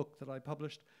about in a book that I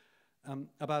published,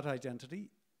 about identity.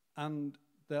 And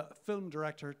the film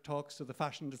director talks to the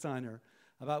fashion designer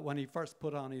about when he first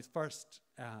put on his first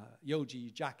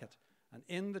Yoji jacket. And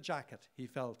in the jacket, he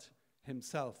felt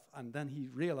himself. And then he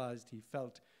realized he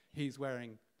felt he's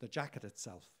wearing the jacket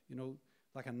itself, you know,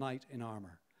 like a knight in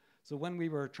armor. So when we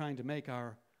were trying to make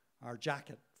our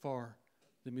jacket for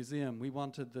the museum, we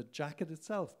wanted the jacket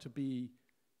itself to be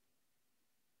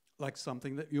like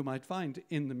something that you might find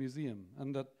in the museum,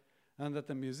 and that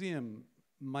the museum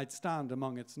might stand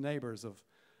among its neighbors of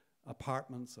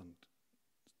apartments and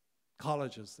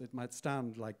colleges. It might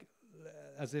stand like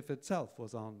as if itself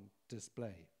was on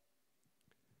display.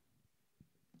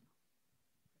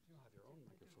 You have your own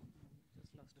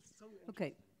microphone.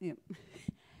 Okay, yeah.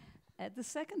 The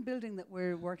second building that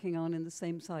we're working on in the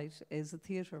same site is a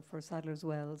theatre for Sadler's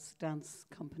Wells Dance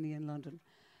Company in London.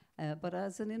 But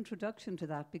as an introduction to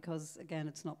that, because again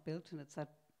it's not built and it's at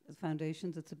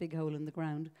foundations, it's a big hole in the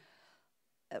ground,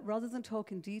 rather than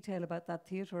talk in detail about that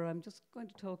theatre, I'm just going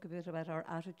to talk a bit about our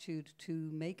attitude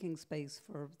to making space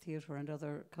for theatre and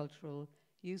other cultural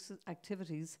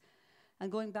activities.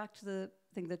 And going back to the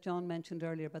thing that John mentioned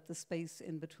earlier about the space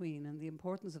in between and the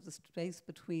importance of the space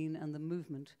between and the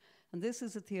movement. And this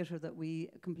is a theatre that we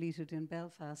completed in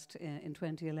Belfast in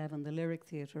 2011, the Lyric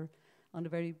Theatre, on a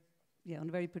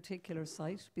very particular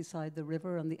site beside the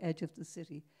river on the edge of the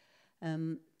city.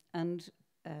 Seamus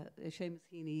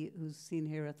Heaney, who's seen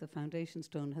here at the Foundation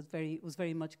Stone, was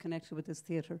very much connected with this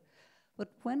theatre.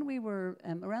 But when we were,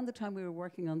 around the time we were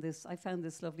working on this, I found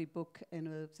this lovely book in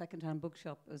a second-hand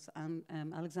bookshop. It was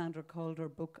Alexander Calder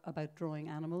book about drawing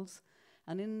animals.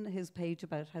 And in his page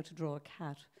about how to draw a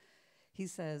cat, he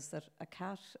says that a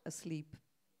cat asleep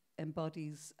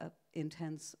embodies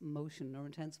intense motion or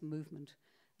intense movement.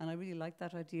 And I really like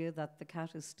that idea that the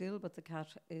cat is still, but the cat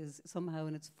is somehow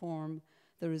in its form,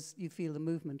 you feel the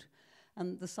movement.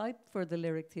 And the site for the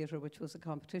Lyric Theatre, which was a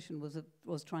competition,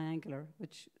 was triangular,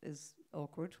 which is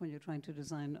awkward when you're trying to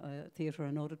design a theatre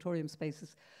and auditorium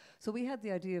spaces. So we had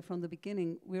the idea from the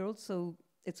beginning. It's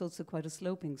also quite a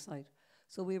sloping site.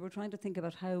 So we were trying to think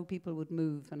about how people would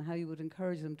move and how you would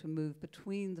encourage them to move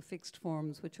between the fixed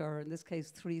forms, which are, in this case,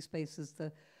 3 spaces,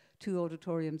 the 2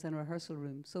 auditoriums and a rehearsal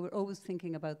room. So we're always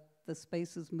thinking about the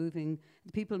spaces moving,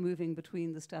 the people moving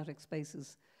between the static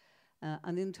spaces.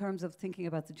 And in terms of thinking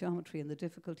about the geometry and the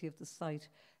difficulty of the site,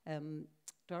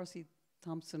 Darcy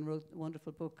Thompson wrote a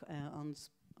wonderful book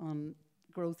on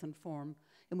growth and form,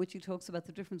 in which he talks about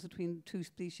the difference between 2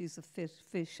 species of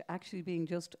fish actually being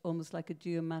just almost like a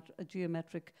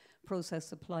geometric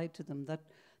process applied to them, that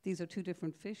these are 2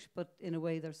 different fish, but in a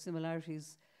way their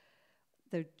similarities,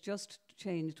 they're just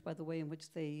changed by the way in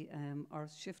which they are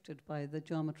shifted by the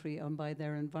geometry and by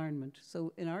their environment.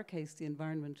 So in our case, the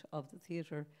environment of the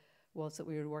theatre was that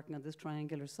we were working on this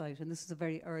triangular site. And this is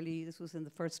this was in the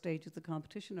first stage of the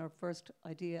competition, our first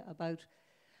idea about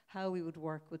how we would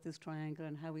work with this triangle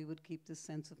and how we would keep this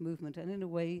sense of movement. And in a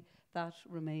way, that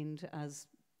remained as,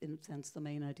 in a sense, the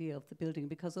main idea of the building,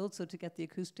 because also to get the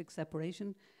acoustic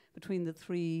separation between the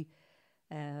 3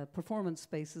 performance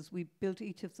spaces, we built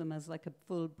each of them as like a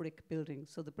full brick building.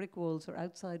 So the brick walls are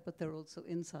outside, but they're also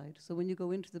inside. So when you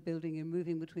go into the building, you're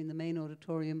moving between the main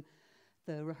auditorium,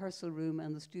 the rehearsal room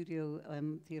and the studio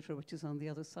theatre, which is on the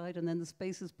other side, and then the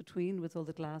spaces between with all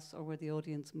the glass or where the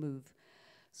audience move.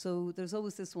 So there's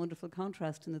always this wonderful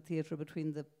contrast in the theatre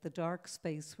between the dark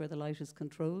space where the light is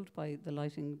controlled by the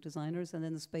lighting designers and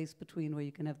then the space between where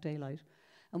you can have daylight.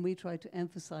 And we try to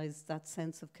emphasize that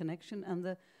sense of connection and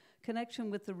the connection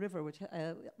with the river,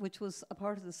 which was a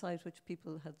part of the site which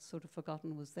people had sort of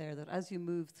forgotten was there, that as you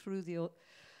move through the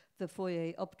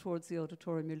foyer up towards the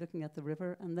auditorium, you're looking at the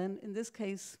river. And then in this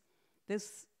case,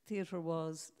 this theatre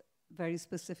was very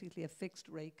specifically a fixed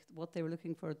rake. What they were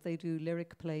looking for, they do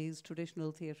lyric plays,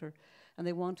 traditional theatre, and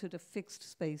they wanted a fixed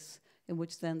space in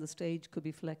which then the stage could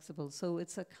be flexible. So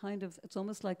it's it's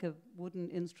almost like a wooden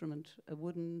instrument, a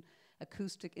wooden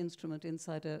acoustic instrument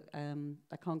inside a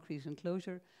concrete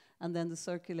enclosure, and then the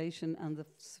circulation and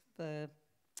the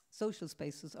social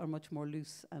spaces are much more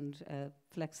loose and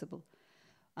flexible.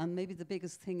 And maybe the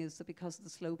biggest thing is that because of the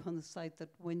slope on the site, that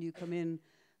when you come in,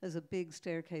 there's a big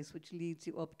staircase which leads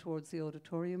you up towards the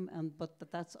auditorium, but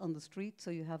that's on the street,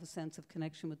 so you have a sense of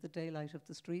connection with the daylight of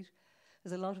the street.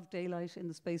 There's a lot of daylight in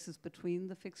the spaces between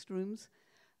the fixed rooms,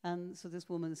 and so this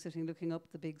woman is sitting looking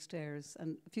up the big stairs.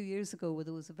 And a few years ago,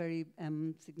 there was a very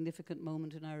significant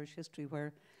moment in Irish history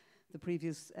where the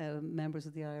previous members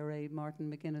of the IRA,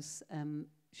 Martin McGuinness,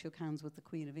 shook hands with the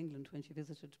Queen of England when she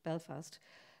visited Belfast.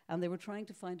 And they were trying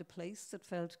to find a place that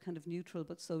felt kind of neutral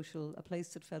but social, a place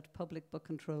that felt public but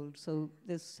controlled. So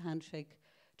this handshake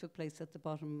took place at the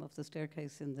bottom of the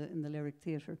staircase in the Lyric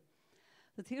Theatre.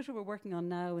 The theatre we're working on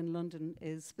now in London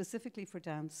is specifically for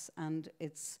dance, and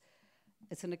it's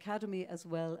an academy as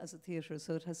well as a theatre.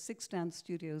 So it has 6 dance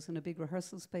studios and a big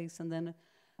rehearsal space, and then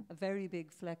a very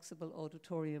big flexible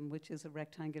auditorium, which is a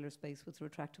rectangular space with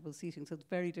retractable seating. So it's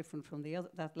very different from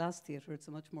that last theatre. It's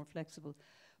a much more flexible.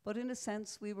 But in a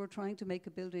sense, we were trying to make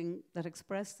a building that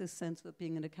expressed this sense of it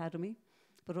being an academy,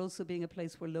 but also being a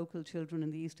place where local children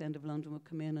in the East End of London would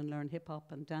come in and learn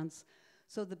hip-hop and dance.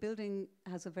 So the building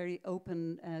has a very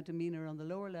open demeanour on the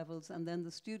lower levels, and then the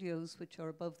studios, which are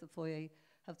above the foyer,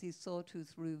 have these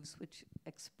sawtooth roofs which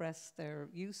express their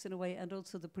use in a way, and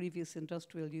also the previous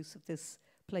industrial use of this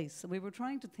place. So we were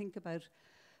trying to think about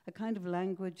a kind of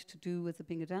language to do with it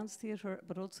being a dance theatre,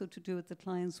 but also to do with the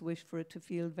client's wish for it to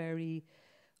feel very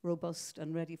robust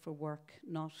and ready for work,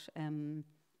 not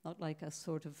like a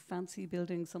sort of fancy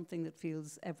building, something that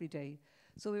feels everyday.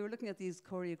 So we were looking at these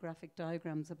choreographic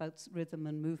diagrams about rhythm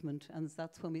and movement, and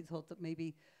that's when we thought that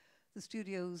maybe the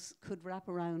studios could wrap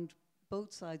around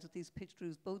both sides with these pitched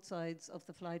roofs, both sides of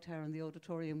the fly tower and the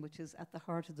auditorium, which is at the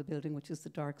heart of the building, which is the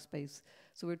dark space.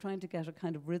 So we're trying to get a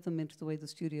kind of rhythm into the way the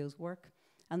studios work.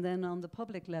 And then on the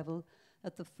public level,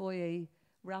 at the foyer,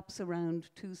 wraps around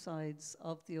 2 sides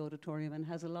of the auditorium and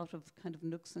has a lot of kind of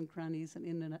nooks and crannies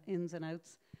and ins and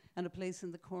outs, and a place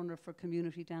in the corner for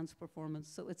community dance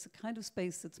performance. So it's a kind of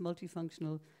space that's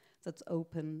multifunctional, that's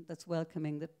open, that's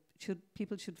welcoming, that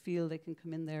people should feel they can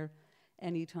come in there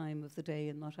any time of the day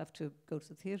and not have to go to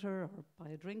the theatre or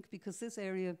buy a drink, because this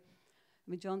area,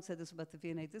 I mean, John said this about the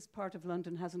V&A, this part of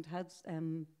London hasn't had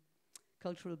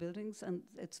cultural buildings, and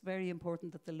it's very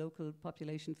important that the local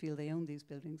population feel they own these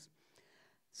buildings.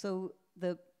 So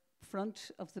the front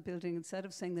of the building, instead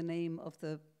of saying the name of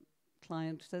the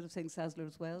client, instead of saying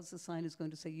Saddler's Wells, the sign is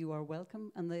going to say "You are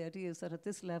welcome." And the idea is that at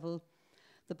this level,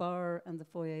 the bar and the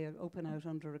foyer are open out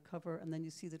under a cover, and then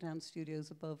you see the dance studios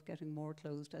above getting more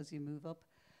closed as you move up,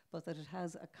 but that it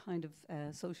has a kind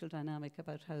of social dynamic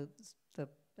about how the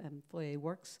foyer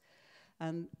works.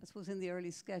 And I suppose in the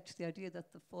early sketch, the idea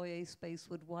that the foyer space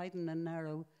would widen and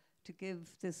narrow to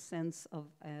give this sense of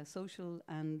social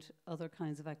and other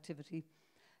kinds of activity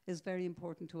is very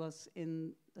important to us,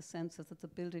 in the sense that the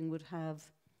building would have,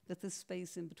 that this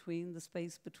space in between, the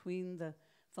space between the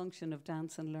function of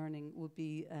dance and learning, would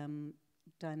be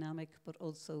dynamic but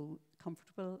also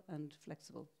comfortable and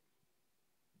flexible.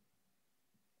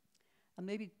 And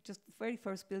maybe just the very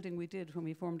first building we did when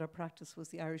we formed our practice was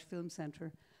the Irish Film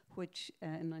Centre, which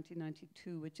in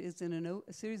 1992, which is in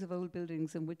a series of old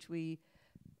buildings in which we,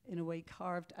 in a way,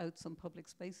 carved out some public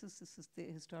spaces. This is the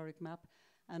historic map,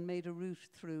 and made a route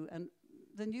through. And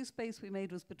the new space we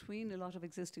made was between a lot of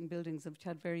existing buildings which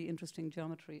had very interesting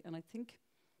geometry. And I think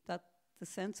that the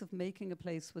sense of making a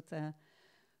place with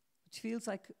which feels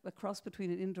like a cross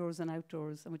between an indoors and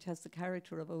outdoors, and which has the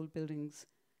character of old buildings,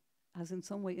 has in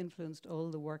some way influenced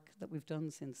all the work that we've done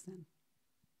since then.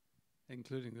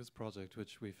 Including this project,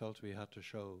 which we felt we had to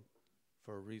show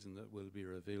for a reason that will be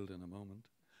revealed in a moment.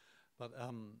 But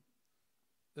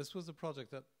this was a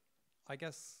project that I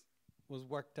guess was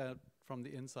worked out from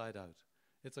the inside out.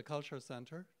 It's a culture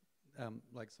centre,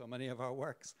 like so many of our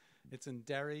works. It's in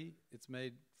Derry. It's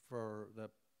made for the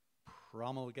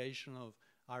promulgation of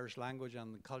Irish language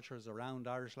and the cultures around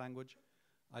Irish language.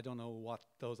 I don't know what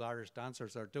those Irish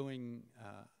dancers are doing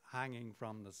hanging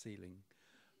from the ceiling,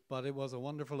 but it was a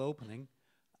wonderful opening.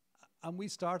 And we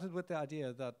started with the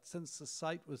idea that since the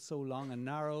site was so long and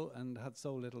narrow and had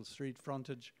so little street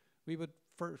frontage, we would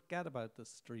forget about the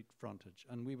street frontage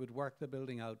and we would work the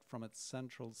building out from its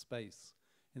central space.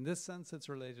 In this sense, it's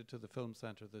related to the film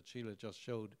centre that Sheila just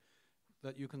showed,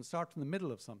 that you can start in the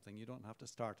middle of something. You don't have to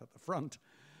start at the front.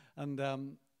 And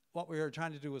what we were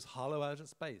trying to do was hollow out a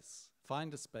space,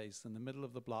 find a space in the middle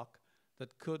of the block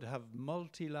that could have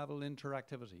multi-level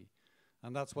interactivity.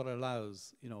 And that's what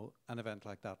allows, you know, an event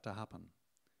like that to happen.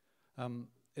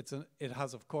 It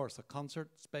has, of course, a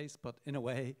concert space, but in a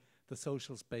way, the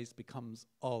social space becomes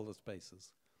all the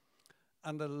spaces.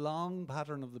 And the long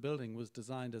pattern of the building was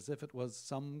designed as if it was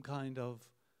some kind of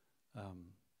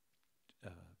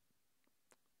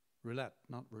roulette,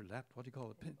 not roulette, what do you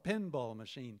call it? Pinball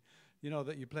machine, you know,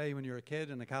 that you play when you're a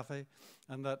kid in a cafe,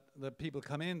 and that the people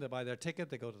come in, they buy their ticket,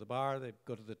 they go to the bar, they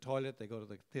go to the toilet, they go to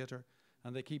the theatre,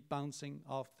 and they keep bouncing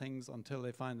off things until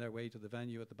they find their way to the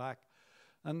venue at the back.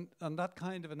 And that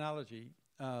kind of analogy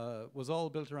was all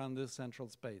built around this central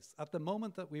space. At the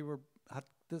moment that we had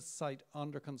this site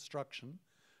under construction,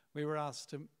 we were asked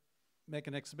to make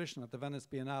an exhibition at the Venice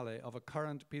Biennale of a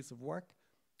current piece of work.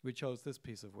 We chose this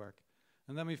piece of work.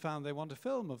 And then we found they want a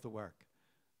film of the work.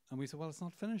 And we said, well, it's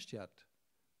not finished yet.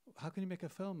 How can you make a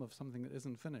film of something that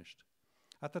isn't finished?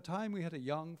 At the time, we had a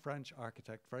young French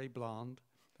architect, very blonde,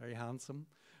 very handsome,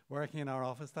 working in our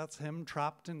office. That's him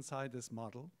trapped inside this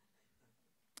model.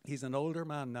 He's an older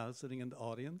man now sitting in the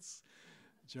audience,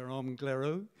 Jérôme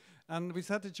Gleroux. And we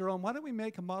said to Jérôme, why don't we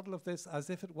make a model of this as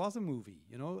if it was a movie?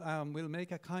 You know, we'll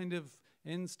make a kind of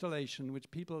installation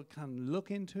which people can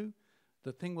look into.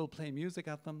 The thing will play music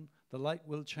at them. The light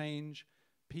will change.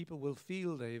 People will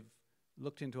feel they've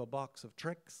looked into a box of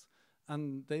tricks.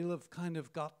 And they'll have kind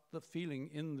of got the feeling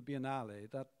in the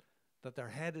Biennale that their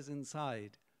head is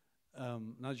inside.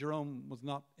 Now, Jérôme was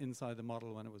not inside the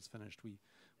model when it was finished.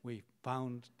 We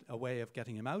found a way of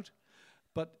getting him out.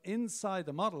 But inside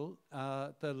the model,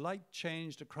 the light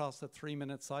changed across a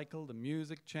 3-minute cycle. The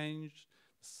music changed.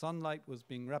 The sunlight was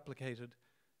being replicated.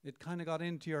 It kind of got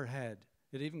into your head.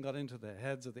 It even got into the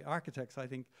heads of the architects, I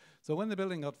think. So when the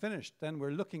building got finished, then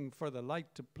we're looking for the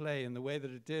light to play in the way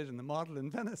that it did in the model in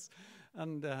Venice.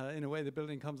 And in a way, the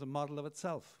building becomes a model of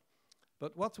itself.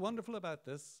 But what's wonderful about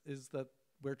this is that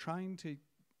we're trying to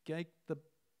get the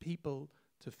people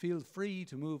to feel free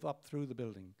to move up through the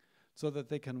building so that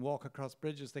they can walk across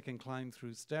bridges, they can climb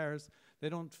through stairs. They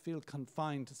don't feel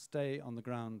confined to stay on the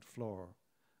ground floor.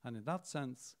 And in that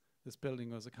sense, this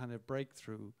building was a kind of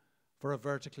breakthrough for a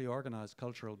vertically organized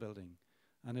cultural building.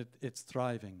 And it's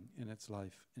thriving in its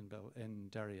life in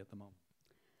Derry at the moment.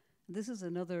 This is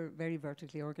another very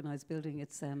vertically organized building.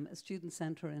 It's a student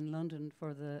centre in London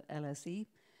for the LSE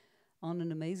on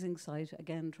an amazing site,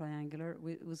 again triangular.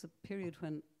 It was a period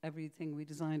when everything we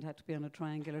designed had to be on a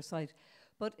triangular site.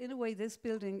 But in a way, this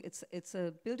building, it's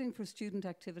a building for student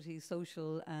activity,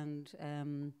 social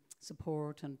and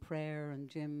support and prayer and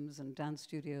gyms and dance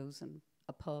studios and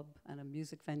a pub and a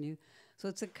music venue. So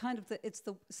it's a kind of it's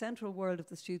the central world of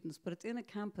the students, but it's in a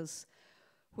campus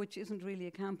which isn't really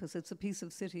a campus. It's a piece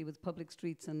of city with public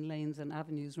streets and lanes and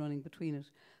avenues running between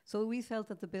it. So we felt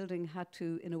that the building had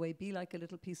to, in a way, be like a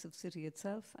little piece of city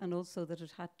itself, and also that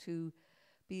it had to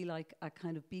be like a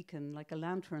kind of beacon, like a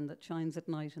lantern that shines at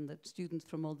night and that students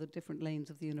from all the different lanes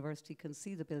of the university can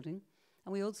see the building.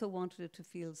 And we also wanted it to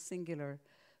feel singular,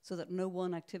 so that no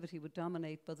one activity would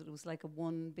dominate, but that it was like a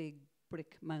one big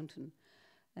brick mountain.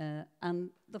 And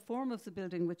the form of the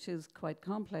building, which is quite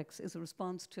complex, is a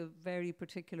response to very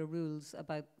particular rules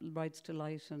about rights to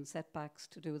light and setbacks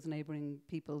to do with neighbouring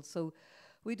people. So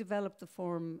we developed the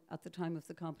form at the time of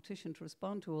the competition to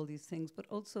respond to all these things, but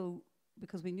also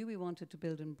because we knew we wanted to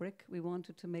build in brick, we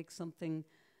wanted to make something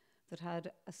that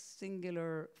had a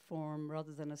singular form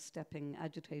rather than a stepping,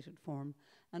 agitated form.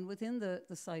 And within the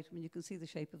site, I mean, you can see the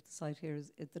shape of the site here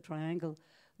is the triangle.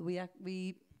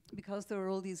 Because there are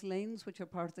all these lanes which are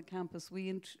part of the campus,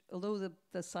 although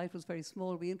the site was very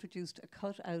small, we introduced a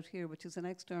cut out here, which is an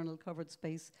external covered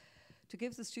space, to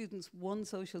give the students one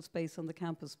social space on the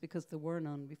campus because there were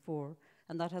none before.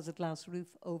 And that has a glass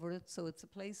roof over it, so it's a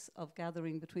place of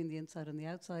gathering between the inside and the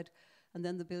outside. And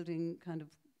then the building kind of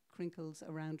crinkles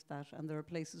around that, and there are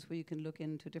places where you can look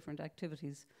into different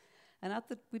activities. And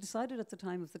we decided at the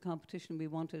time of the competition we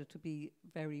wanted it to be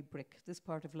very brick. This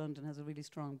part of London has a really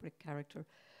strong brick character.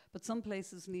 But some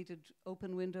places needed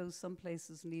open windows, some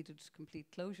places needed complete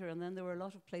closure, and then there were a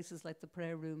lot of places like the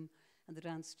prayer room and the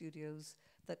dance studios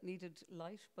that needed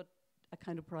light but a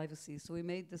kind of privacy. So we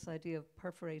made this idea of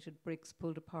perforated bricks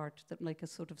pulled apart that like a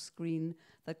sort of screen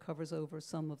that covers over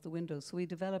some of the windows. So we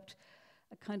developed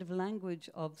a kind of language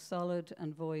of solid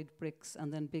and void bricks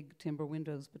and then big timber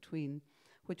windows between,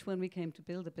 which when we came to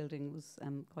build the building was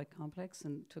quite complex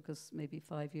and took us maybe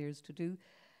 5 years to do.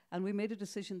 And we made a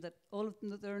decision that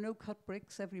there are no cut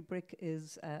bricks. Every brick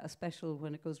is a special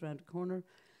when it goes around a corner.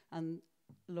 And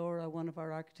Laura, one of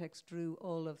our architects, drew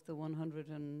all of the 100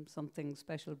 and something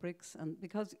special bricks. And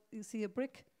because, you see, a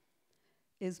brick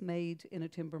is made in a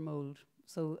timber mold.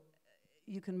 So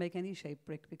you can make any shape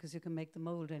brick because you can make the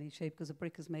mold any shape because a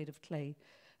brick is made of clay.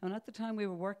 And at the time we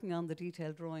were working on the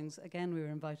detailed drawings, again, we were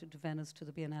invited to Venice to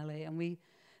the Biennale, and we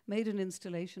made an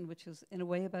installation which is in a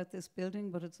way about this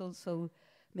building, but it's also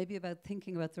maybe about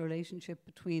thinking about the relationship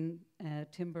between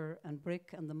timber and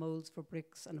brick and the molds for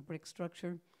bricks and a brick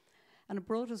structure. And it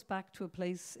brought us back to a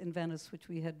place in Venice which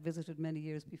we had visited many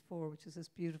years before, which is this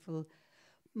beautiful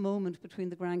moment between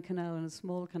the Grand Canal and a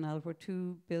small canal where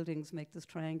two buildings make this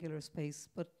triangular space.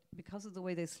 But because of the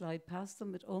way they slide past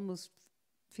them, it almost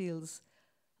feels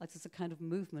like there's a kind of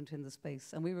movement in the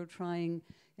space. And we were trying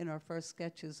in our first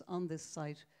sketches on this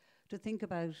site to think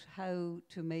about how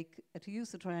to make, to use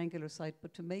the triangular site,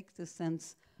 but to make this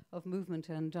sense of movement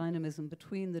and dynamism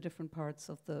between the different parts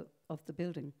of the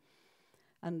building.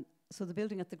 And so the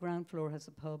building at the ground floor has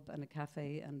a pub and a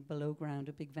cafe, and below ground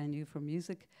a big venue for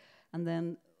music. And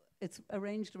then it's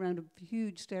arranged around a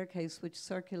huge staircase which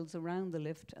circles around the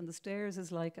lift, and the stairs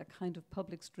is like a kind of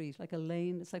public street, like a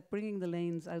lane. It's like bringing the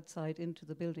lanes outside into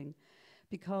the building,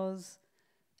 because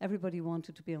everybody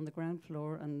wanted to be on the ground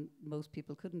floor and most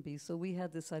people couldn't be. So we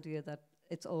had this idea that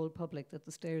it's all public, that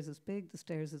the stairs is big, the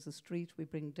stairs is a street, we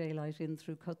bring daylight in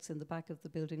through cuts in the back of the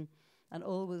building, and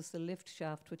always the lift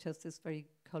shaft, which has this very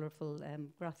colourful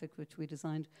graphic which we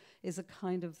designed, is a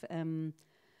kind of,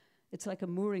 it's like a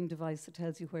mooring device that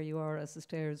tells you where you are as the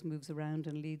stairs moves around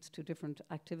and leads to different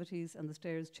activities, and the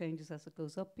stairs changes as it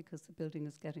goes up because the building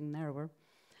is getting narrower.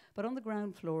 But on the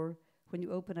ground floor, when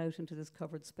you open out into this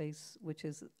covered space, which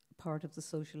is part of the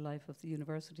social life of the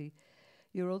university,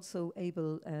 you're also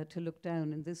able to look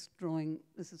down. In this drawing,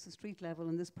 this is the street level,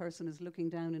 and this person is looking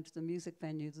down into the music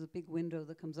venue. There's a big window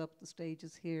that comes up, the stage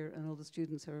is here, and all the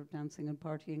students are dancing and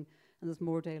partying, and there's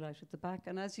more daylight at the back.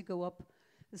 And as you go up,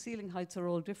 the ceiling heights are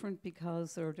all different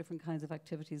because there are different kinds of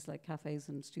activities like cafes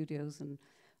and studios and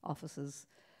offices.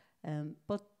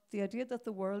 But the idea that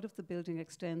the world of the building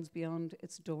extends beyond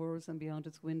its doors and beyond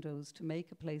its windows to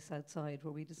make a place outside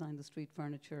where we design the street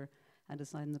furniture and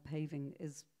design the paving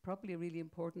is probably a really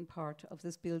important part of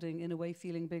this building, in a way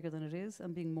feeling bigger than it is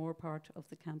and being more part of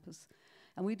the campus.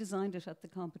 And we designed it at the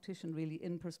competition really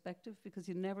in perspective, because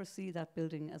you never see that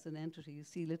building as an entity. You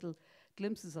see little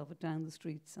glimpses of it down the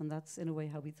streets, and that's in a way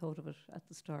how we thought of it at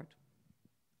the start.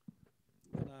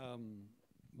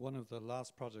 One of the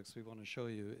last projects we want to show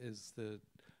you is the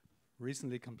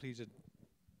recently completed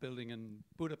building in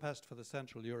Budapest for the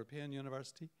Central European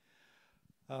University.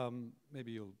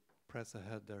 Maybe you'll press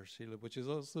ahead there, Sheila, which is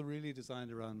also really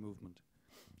designed around movement.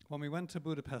 When we went to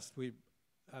Budapest,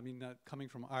 coming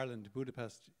from Ireland to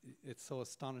Budapest, it's so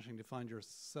astonishing to find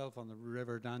yourself on the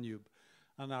river Danube.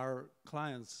 And our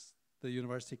clients, the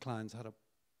university clients, had a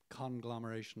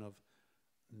conglomeration of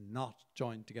not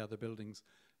joined together buildings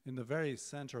in the very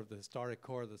center of the historic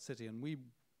core of the city. And we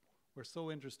were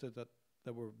so interested that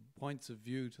there were points of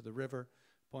view to the river,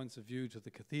 points of view to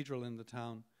the cathedral in the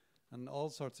town, and all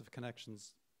sorts of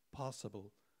connections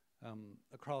possible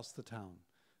across the town.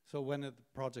 So when the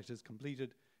project is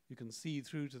completed, you can see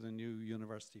through to the new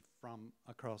university from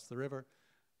across the river.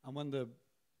 And when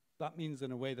that means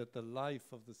in a way that the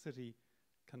life of the city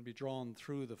can be drawn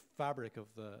through the fabric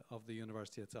of the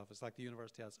university itself. It's like the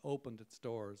university has opened its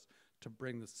doors to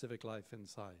bring the civic life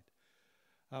inside.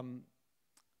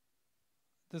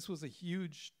 This was a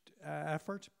huge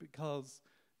effort because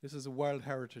this is a World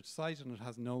Heritage Site and it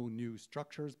has no new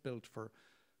structures built for,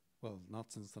 well,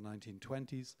 not since the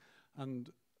 1920s. And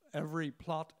every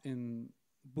plot in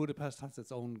Budapest has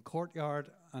its own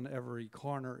courtyard and every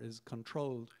corner is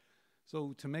controlled.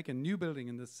 So to make a new building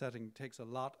in this setting takes a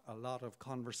lot of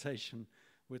conversation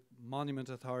with monument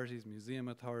authorities, museum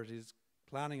authorities,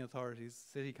 planning authorities,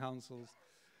 city councils.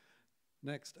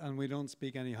 Next, and we don't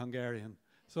speak any Hungarian.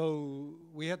 So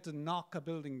we had to knock a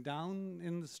building down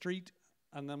in the street,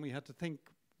 and then we had to think,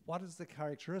 what is the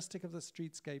characteristic of the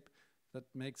streetscape that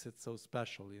makes it so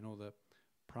special? You know, the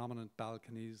prominent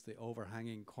balconies, the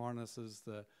overhanging cornices,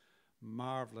 the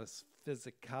marvelous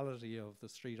physicality of the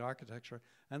street architecture.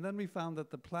 And then we found that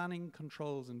the planning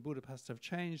controls in Budapest have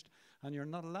changed, and you're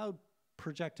not allowed to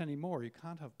project anymore. You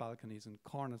can't have balconies and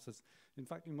cornices. In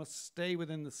fact, you must stay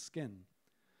within the skin.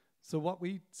 So what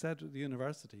we said to the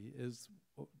university is,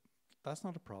 that's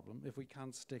not a problem. If we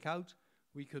can't stick out,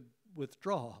 we could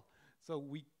withdraw. So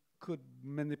we could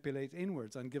manipulate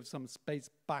inwards and give some space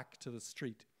back to the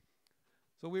street.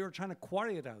 So we were trying to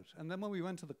quarry it out. And then when we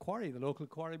went to the quarry, the local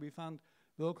quarry, we found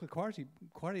the local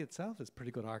quarry itself is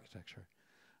pretty good architecture.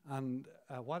 And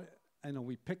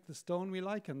we pick the stone we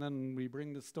like, and then we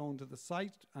bring the stone to the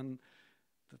site, and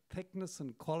the thickness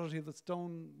and quality of the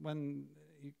stone when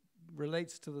it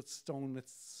relates to the stone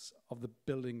of the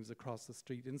buildings across the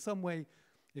street. In some way,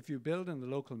 if you build in the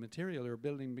local material, your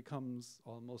building becomes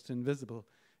almost invisible.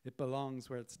 It belongs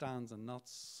where it stands and not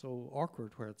so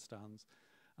awkward where it stands.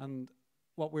 And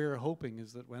what we're hoping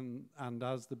is that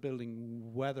as the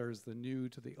building weathers the new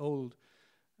to the old,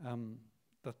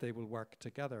 that they will work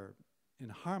together in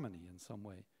harmony in some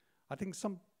way. I think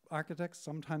some architects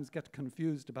sometimes get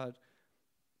confused about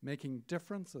making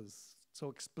differences so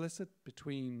explicit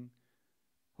between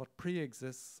what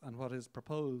pre-exists and what is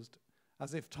proposed,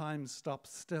 as if time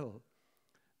stops still.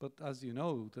 But as you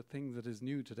know, the thing that is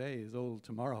new today is old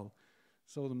tomorrow.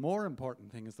 So the more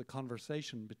important thing is the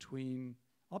conversation between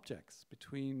objects,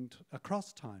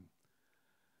 across time.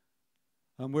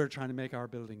 And we're trying to make our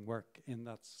building work in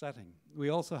that setting. We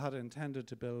also had intended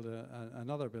to build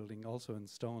another building, also in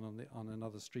stone, on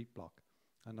another street block,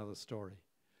 another story.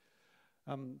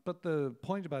 But the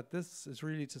point about this is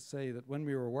really to say that when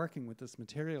we were working with this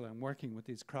material and working with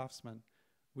these craftsmen,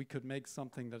 we could make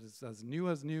something that is as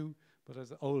new, but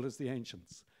as old as the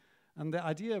ancients. And the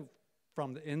idea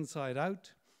from the inside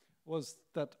out was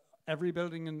that every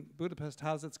building in Budapest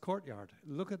has its courtyard.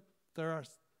 There are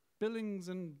buildings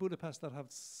in Budapest that have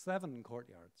 7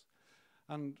 courtyards.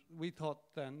 And we thought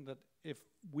then that if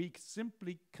we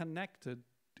simply connected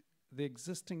the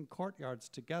existing courtyards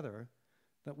together,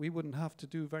 that we wouldn't have to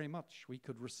do very much. We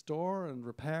could restore and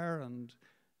repair and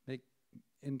make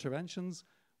interventions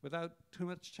without too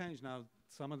much change. Now,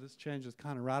 some of this change is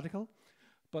kind of radical,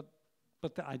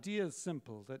 but the idea is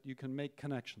simple, that you can make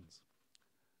connections.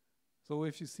 So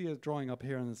if you see a drawing up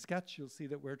here in the sketch, you'll see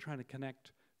that we're trying to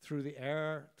connect through the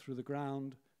air, through the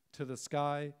ground, to the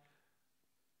sky,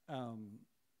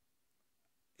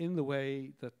 in the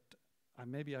way that,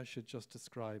 maybe I should just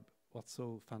describe what's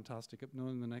so fantastic. No,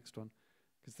 in the next one,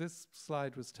 because this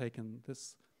slide was taken,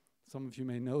 some of you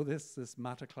may know this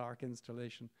Matta Clark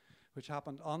installation, which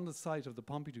happened on the site of the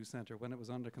Pompidou Centre when it was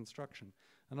under construction,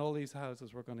 and all these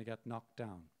houses were going to get knocked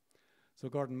down. So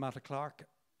Gordon Matta Clark,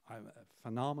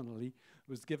 phenomenally,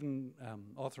 was given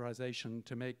authorization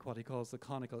to make what he calls the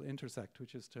conical intersect,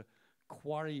 which is to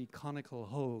quarry conical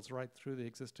holes right through the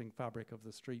existing fabric of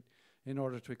the street in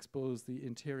order to expose the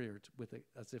interior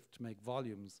as if to make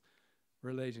volumes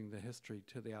relating the history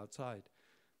to the outside,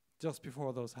 just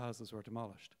before those houses were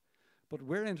demolished. But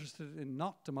we're interested in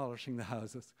not demolishing the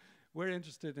houses. We're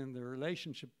interested in the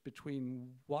relationship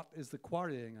between what is the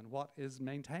quarrying and what is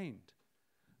maintained.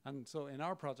 And so in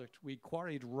our project, we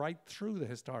quarried right through the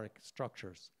historic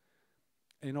structures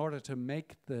in order to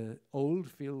make the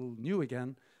old feel new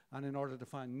again and in order to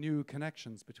find new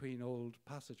connections between old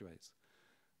passageways.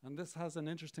 And this has an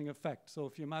interesting effect. So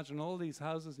if you imagine all these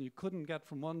houses and you couldn't get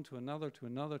from one to another, to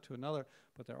another, to another,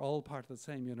 but they're all part of the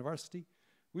same university,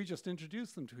 we just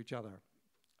introduced them to each other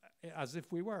as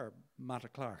if we were Matta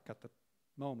Clark at the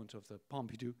moment of the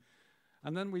Pompidou.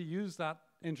 And then we use that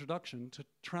introduction to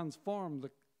transform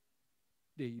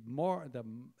the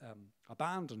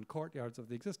abandoned courtyards of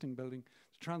the existing building,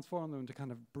 to transform them into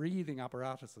kind of breathing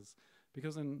apparatuses.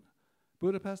 Because in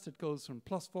Budapest, it goes from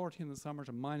 +40 in the summer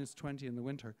to -20 in the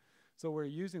winter. So we're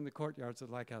using the courtyards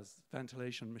as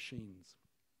ventilation machines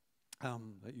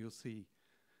that you'll see.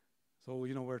 So,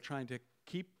 we're trying to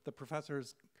keep the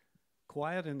professors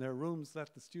quiet in their rooms,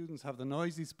 let the students have the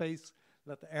noisy space,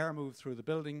 let the air move through the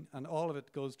building, and all of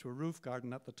it goes to a roof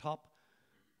garden at the top,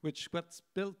 which gets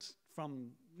built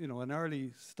from, an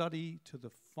early study to the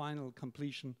final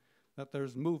completion, that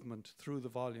there's movement through the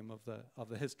volume of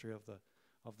the history of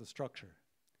the structure.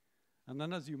 And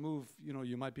then as you move,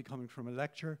 you might be coming from a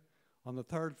lecture. On the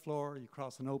 3rd floor, you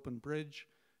cross an open bridge,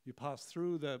 you pass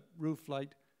through the roof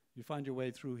light, you find your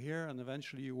way through here, and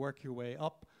eventually you work your way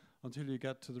up until you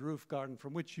get to the roof garden,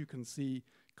 from which you can see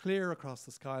clear across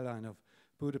the skyline of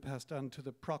Budapest and to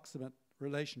the proximate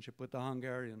relationship with the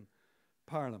Hungarian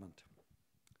Parliament.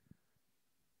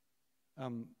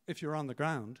 If you're on the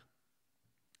ground,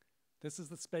 this is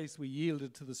the space we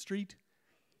yielded to the street.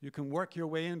 You can work your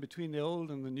way in between the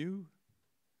old and the new.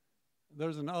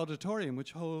 There's an auditorium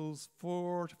which holds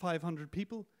 400 to 500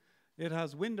 people. It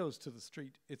has windows to the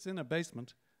street. It's in a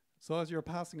basement. So as you're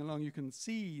passing along, you can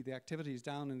see the activities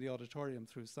down in the auditorium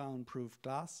through soundproof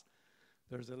glass.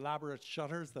 There's elaborate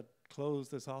shutters that close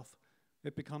this off.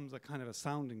 It becomes a kind of a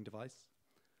sounding device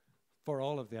for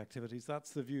all of the activities.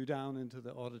 That's the view down into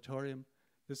the auditorium.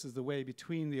 This is the way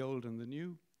between the old and the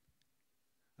new.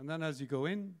 And then as you go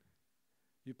in,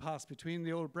 you pass between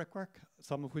the old brickwork,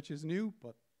 some of which is new,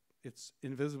 but it's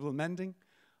invisible mending.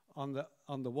 On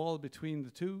the wall between the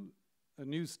two,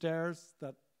 new stairs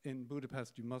that in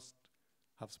Budapest you must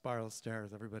have spiral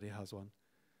stairs. Everybody has one.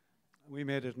 We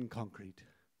made it in concrete.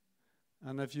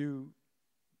 And if you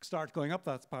start going up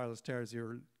that spiral stairs,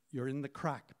 you're in the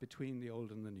crack between the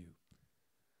old and the new.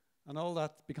 And all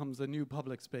that becomes a new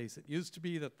public space. It used to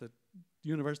be that the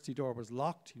university door was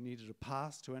locked. You needed a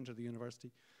pass to enter the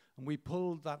university. And we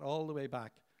pulled that all the way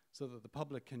back so that the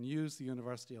public can use the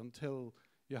university until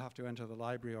you have to enter the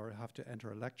library or have to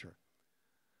enter a lecture.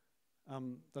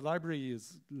 The library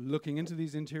is looking into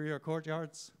these interior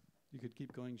courtyards. You could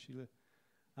keep going, Sheila.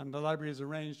 And the library is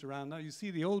arranged around. Now, you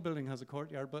see the old building has a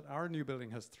courtyard, but our new building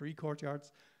has 3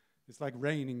 courtyards. It's like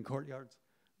raining courtyards.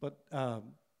 But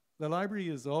the library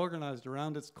is organized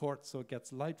around its courts, so it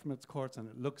gets light from its courts and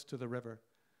it looks to the river.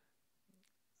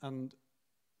 And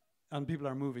people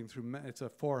are moving through, it's a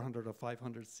 400 or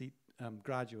 500 seat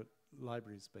graduate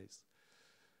library space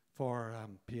for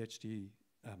PhD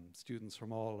students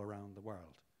from all around the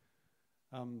world.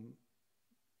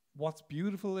 What's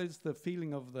beautiful is the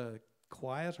feeling of the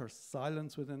quiet or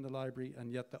silence within the library,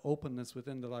 and yet the openness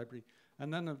within the library.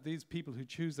 And then these people who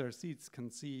choose their seats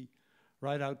can see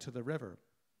right out to the river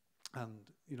and,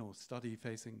 you know, study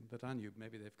facing the Danube.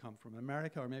 Maybe they've come from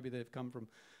America, or maybe they've come from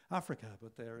Africa,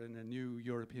 but they're in a new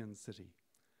European city.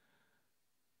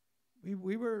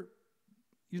 We were,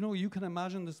 you know, you can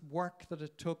imagine this work that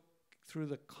it took through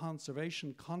the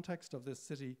conservation context of this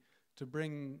city to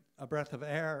bring a breath of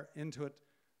air into it.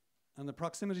 And the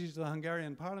proximity to the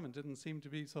Hungarian parliament didn't seem to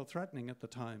be so threatening at the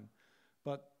time.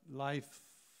 But life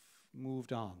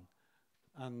moved on,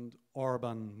 and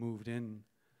Orban moved in.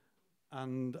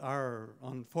 And our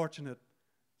unfortunate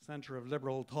centre of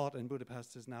liberal thought in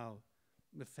Budapest is now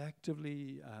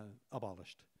effectively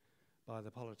abolished by the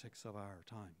politics of our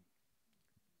time.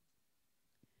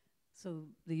 So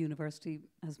the university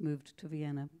has moved to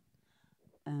Vienna,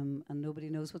 and nobody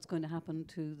knows what's going to happen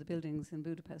to the buildings in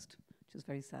Budapest, which is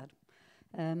very sad.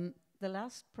 The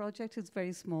last project is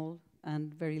very small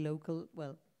and very local,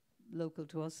 well, local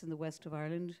to us in the west of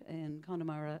Ireland, in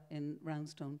Connemara in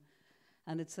Roundstone.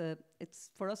 And it's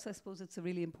for us, I suppose, it's a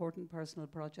really important personal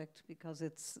project, because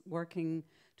it's working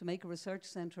to make a research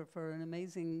centre for an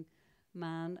amazing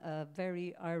man, a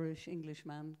very Irish English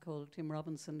man called Tim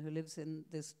Robinson, who lives in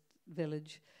this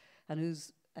village and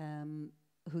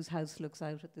whose house looks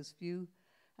out at this view.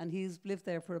 And he's lived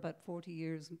there for about 40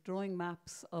 years, drawing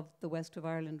maps of the west of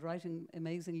Ireland, writing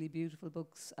amazingly beautiful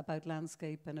books about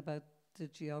landscape and about the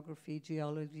geography,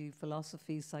 geology,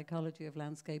 philosophy, psychology of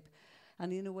landscape.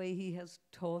 And in a way, he has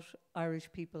taught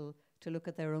Irish people to look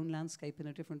at their own landscape in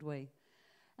a different way.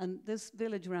 And this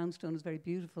village, Roundstone, is very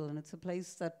beautiful, and it's a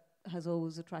place that has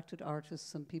always attracted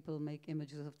artists, and people make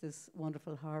images of this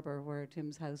wonderful harbour where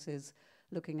Tim's house is,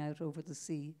 looking out over the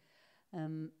sea.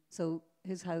 So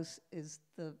his house is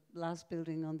the last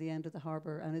building on the end of the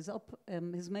harbour, and is up.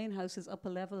 His main house is up a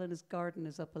level, and his garden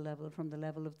is up a level from the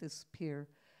level of this pier.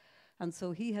 And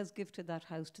so he has gifted that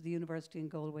house to the university in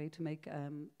Galway to make a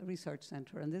research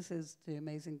centre. And this is the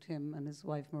amazing Tim and his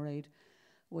wife Mairead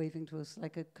waving to us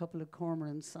like a couple of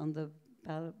cormorants on the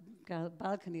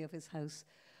balcony of his house.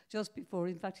 Just before,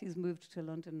 in fact, he's moved to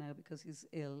London now because he's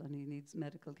ill and he needs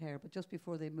medical care. But just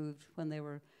before they moved, when they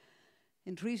were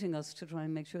entreating us to try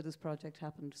and make sure this project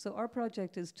happened. So our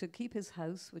project is to keep his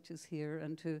house, which is here,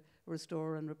 and to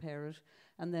restore and repair it,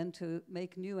 and then to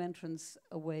make new entrance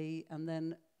away, and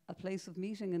then a place of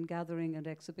meeting and gathering and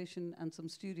exhibition, and some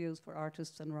studios for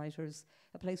artists and writers,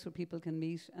 a place where people can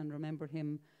meet and remember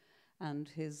him and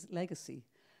his legacy.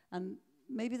 And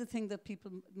maybe the thing that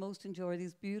people most enjoy,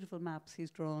 these beautiful maps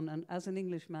he's drawn, and as an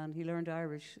Englishman, he learned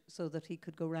Irish so that he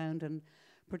could go round and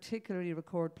particularly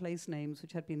record place names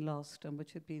which had been lost and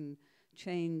which had been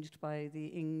changed by the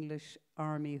English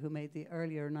army who made the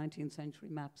earlier 19th century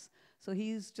maps. So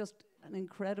he's just an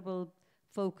incredible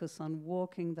focus on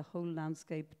walking the whole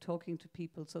landscape, talking to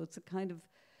people. So it's a kind of,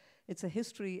 it's a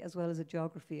history as well as a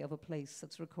geography of a place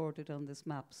that's recorded on this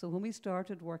map. So when we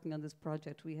started working on this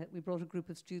project, we brought a group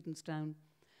of students down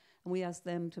and we asked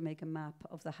them to make a map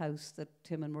of the house that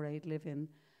Tim and Mairead live in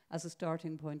as a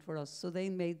starting point for us. So they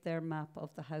made their map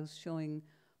of the house, showing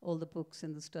all the books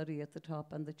in the study at the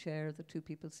top and the chair that two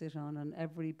people sit on, and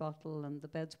every bottle and the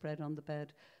bedspread on the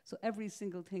bed. So every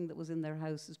single thing that was in their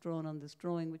house is drawn on this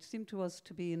drawing, which seemed to us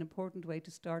to be an important way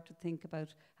to start to think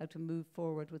about how to move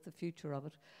forward with the future of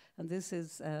it. And this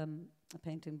is a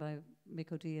painting by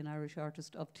Mick O'Dea, an Irish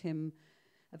artist, of Tim,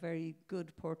 a very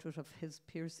good portrait of his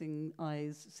piercing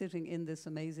eyes, sitting in this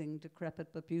amazing, decrepit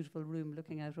but beautiful room,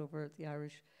 looking out over the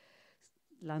Irish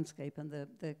landscape and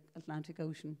the Atlantic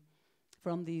Ocean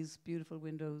from these beautiful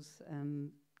windows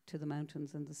to the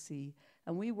mountains and the sea.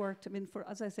 And we worked, I mean,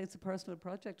 as I say, it's a personal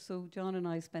project, so John and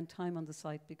I spent time on the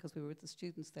site because we were with the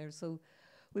students there. So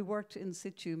we worked in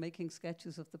situ, making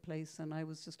sketches of the place, and I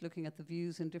was just looking at the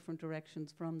views in different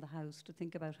directions from the house to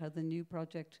think about how the new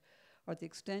project or the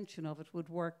extension of it would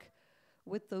work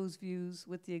with those views,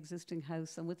 with the existing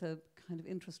house, and with a kind of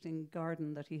interesting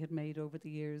garden that he had made over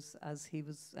the years as he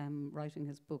was writing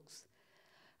his books.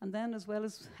 And then, as well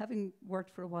as having worked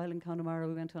for a while in Connemara,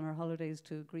 we went on our holidays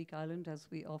to Greek island, as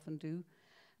we often do.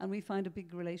 And we find a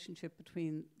big relationship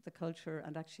between the culture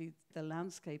and actually the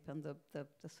landscape and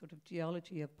the sort of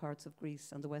geology of parts of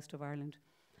Greece and the west of Ireland.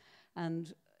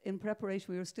 And in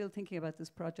preparation, we were still thinking about this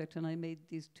project, and I made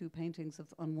these two paintings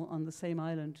on the same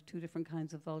island, two different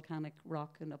kinds of volcanic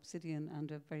rock, an obsidian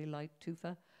and a very light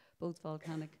tufa, both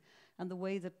volcanic. And the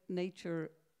way that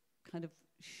nature kind of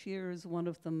shears one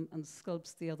of them and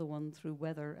sculpts the other one through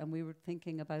weather. And we were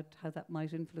thinking about how that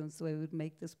might influence the way we would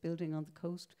make this building on the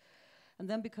coast. And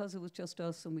then because it was just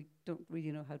us and we don't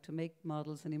really know how to make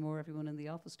models anymore, everyone in the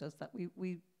office does that,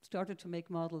 we started to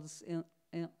make models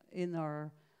in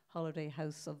our holiday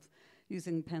house of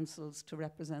using pencils to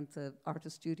represent the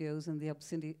artist studios, and the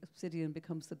obsidian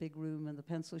becomes the big room and the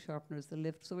pencil sharpener is the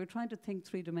lift. So we're trying to think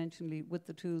three-dimensionally with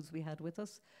the tools we had with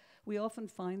us. We often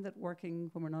find that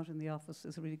working when we're not in the office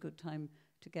is a really good time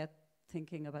to get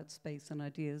thinking about space and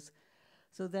ideas.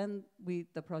 So then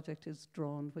the project is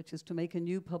drawn, which is to make a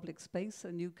new public space,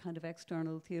 a new kind of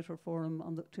external theatre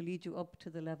forum to lead you up to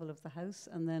the level of the house,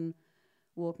 and then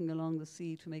walking along the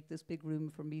sea to make this big room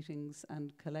for meetings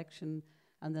and collection,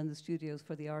 and then the studios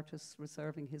for the artists,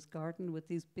 reserving his garden with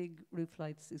these big roof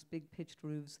lights, these big pitched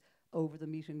roofs over the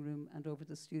meeting room and over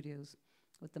the studios,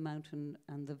 with the mountain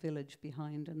and the village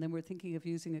behind. And then we're thinking of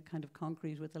using a kind of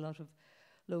concrete with a lot of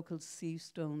local sea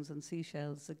stones and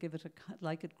seashells that give it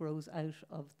like it grows out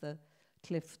of the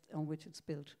cliff on which it's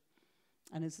built.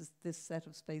 And it's this set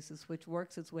of spaces which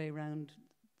works its way around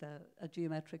a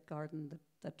geometric garden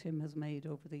that Tim has made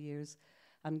over the years,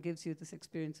 and gives you this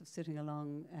experience of sitting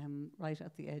along right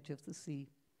at the edge of the sea.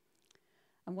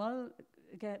 And while,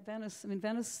 again,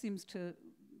 Venice seems to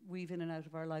weave in and out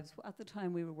of our lives. At the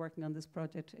time we were working on this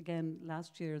project, again,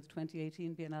 last year, the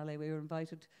 2018 Biennale, we were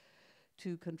invited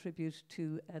to contribute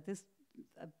to this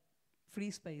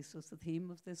free space was the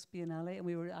theme of this Biennale, and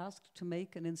we were asked to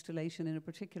make an installation in a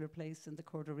particular place in the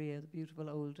Corderia, the beautiful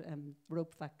old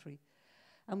rope factory.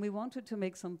 And we wanted to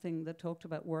make something that talked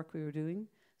about work we were doing.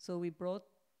 So we brought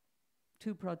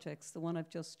two projects, the one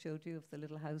I've just showed you of the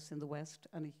little house in the west,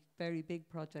 and a very big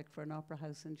project for an opera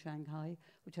house in Shanghai,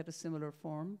 which had a similar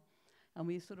form. And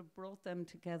we sort of brought them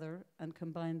together and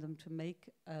combined them to make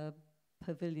a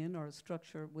pavilion or a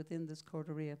structure within this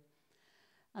Corderia.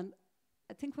 And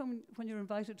I think when you're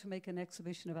invited to make an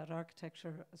exhibition about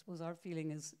architecture, I suppose our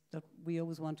feeling is that we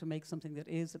always want to make something that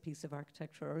is a piece of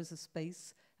architecture, or is a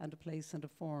space and a place and a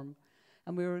form.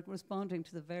 And we were responding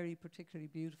to the very particularly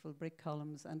beautiful brick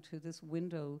columns and to this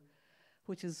window,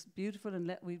 which is beautiful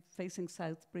and facing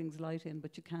south, brings light in,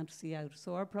 but you can't see out.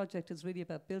 So our project is really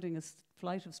about building a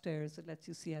flight of stairs that lets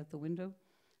you see out the window.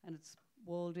 And it's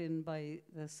walled in by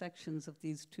the sections of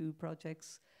these two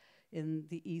projects in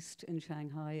the east in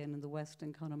Shanghai and in the west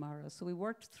in Connemara. So we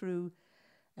worked through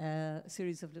a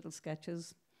series of little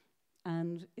sketches.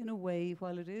 And in a way,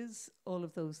 while it is all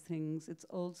of those things, it's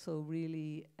also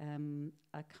really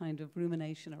a kind of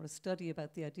rumination or a study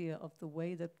about the idea of the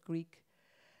way that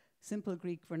simple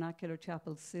Greek vernacular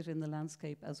chapels sit in the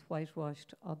landscape as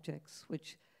whitewashed objects,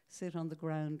 which sit on the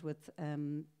ground with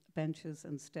benches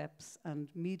and steps and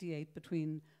mediate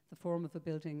between the form of a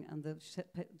building and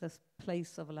the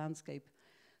place of a landscape.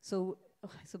 So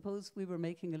I suppose we were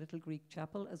making a little Greek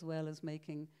chapel as well as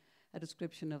making a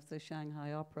description of the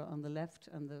Shanghai Opera on the left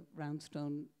and the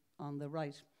roundstone on the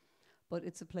right. But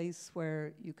it's a place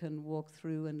where you can walk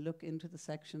through and look into the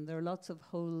section. There are lots of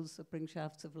holes that bring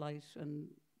shafts of light and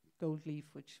gold leaf,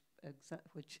 which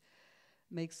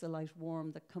makes the light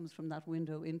warm that comes from that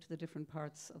window into the different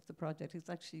parts of the project. It's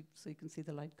actually, so you can see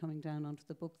the light coming down onto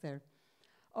the book there.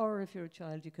 Or if you're a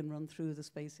child, you can run through the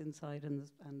space inside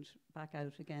and back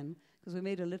out again. Because we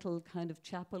made a little kind of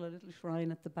chapel, a little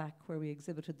shrine at the back where we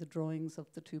exhibited the drawings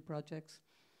of the two projects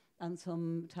and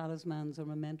some talismans or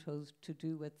mementos to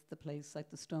do with the place, like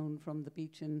the stone from the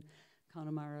beach in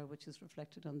Connemara, which is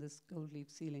reflected on this gold leaf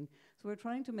ceiling. So we're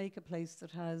trying to make a place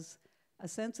that has a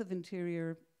sense of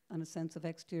interior and a sense of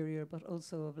exterior, but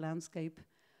also of landscape,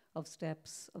 of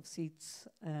steps, of seats,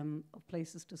 of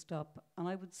places to stop. And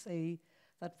I would say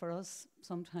that for us,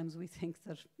 sometimes we think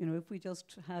that, if we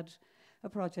just had a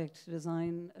project to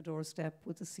design a doorstep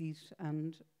with a seat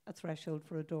and a threshold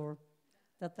for a door,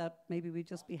 that maybe we'd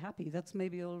just be happy. That's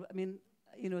maybe all.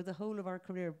 The whole of our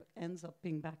career ends up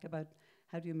being back about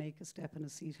how do you make a step and a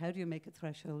seat? How do you make a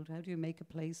threshold? How do you make a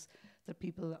place that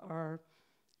people are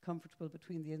comfortable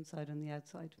between the inside and the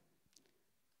outside?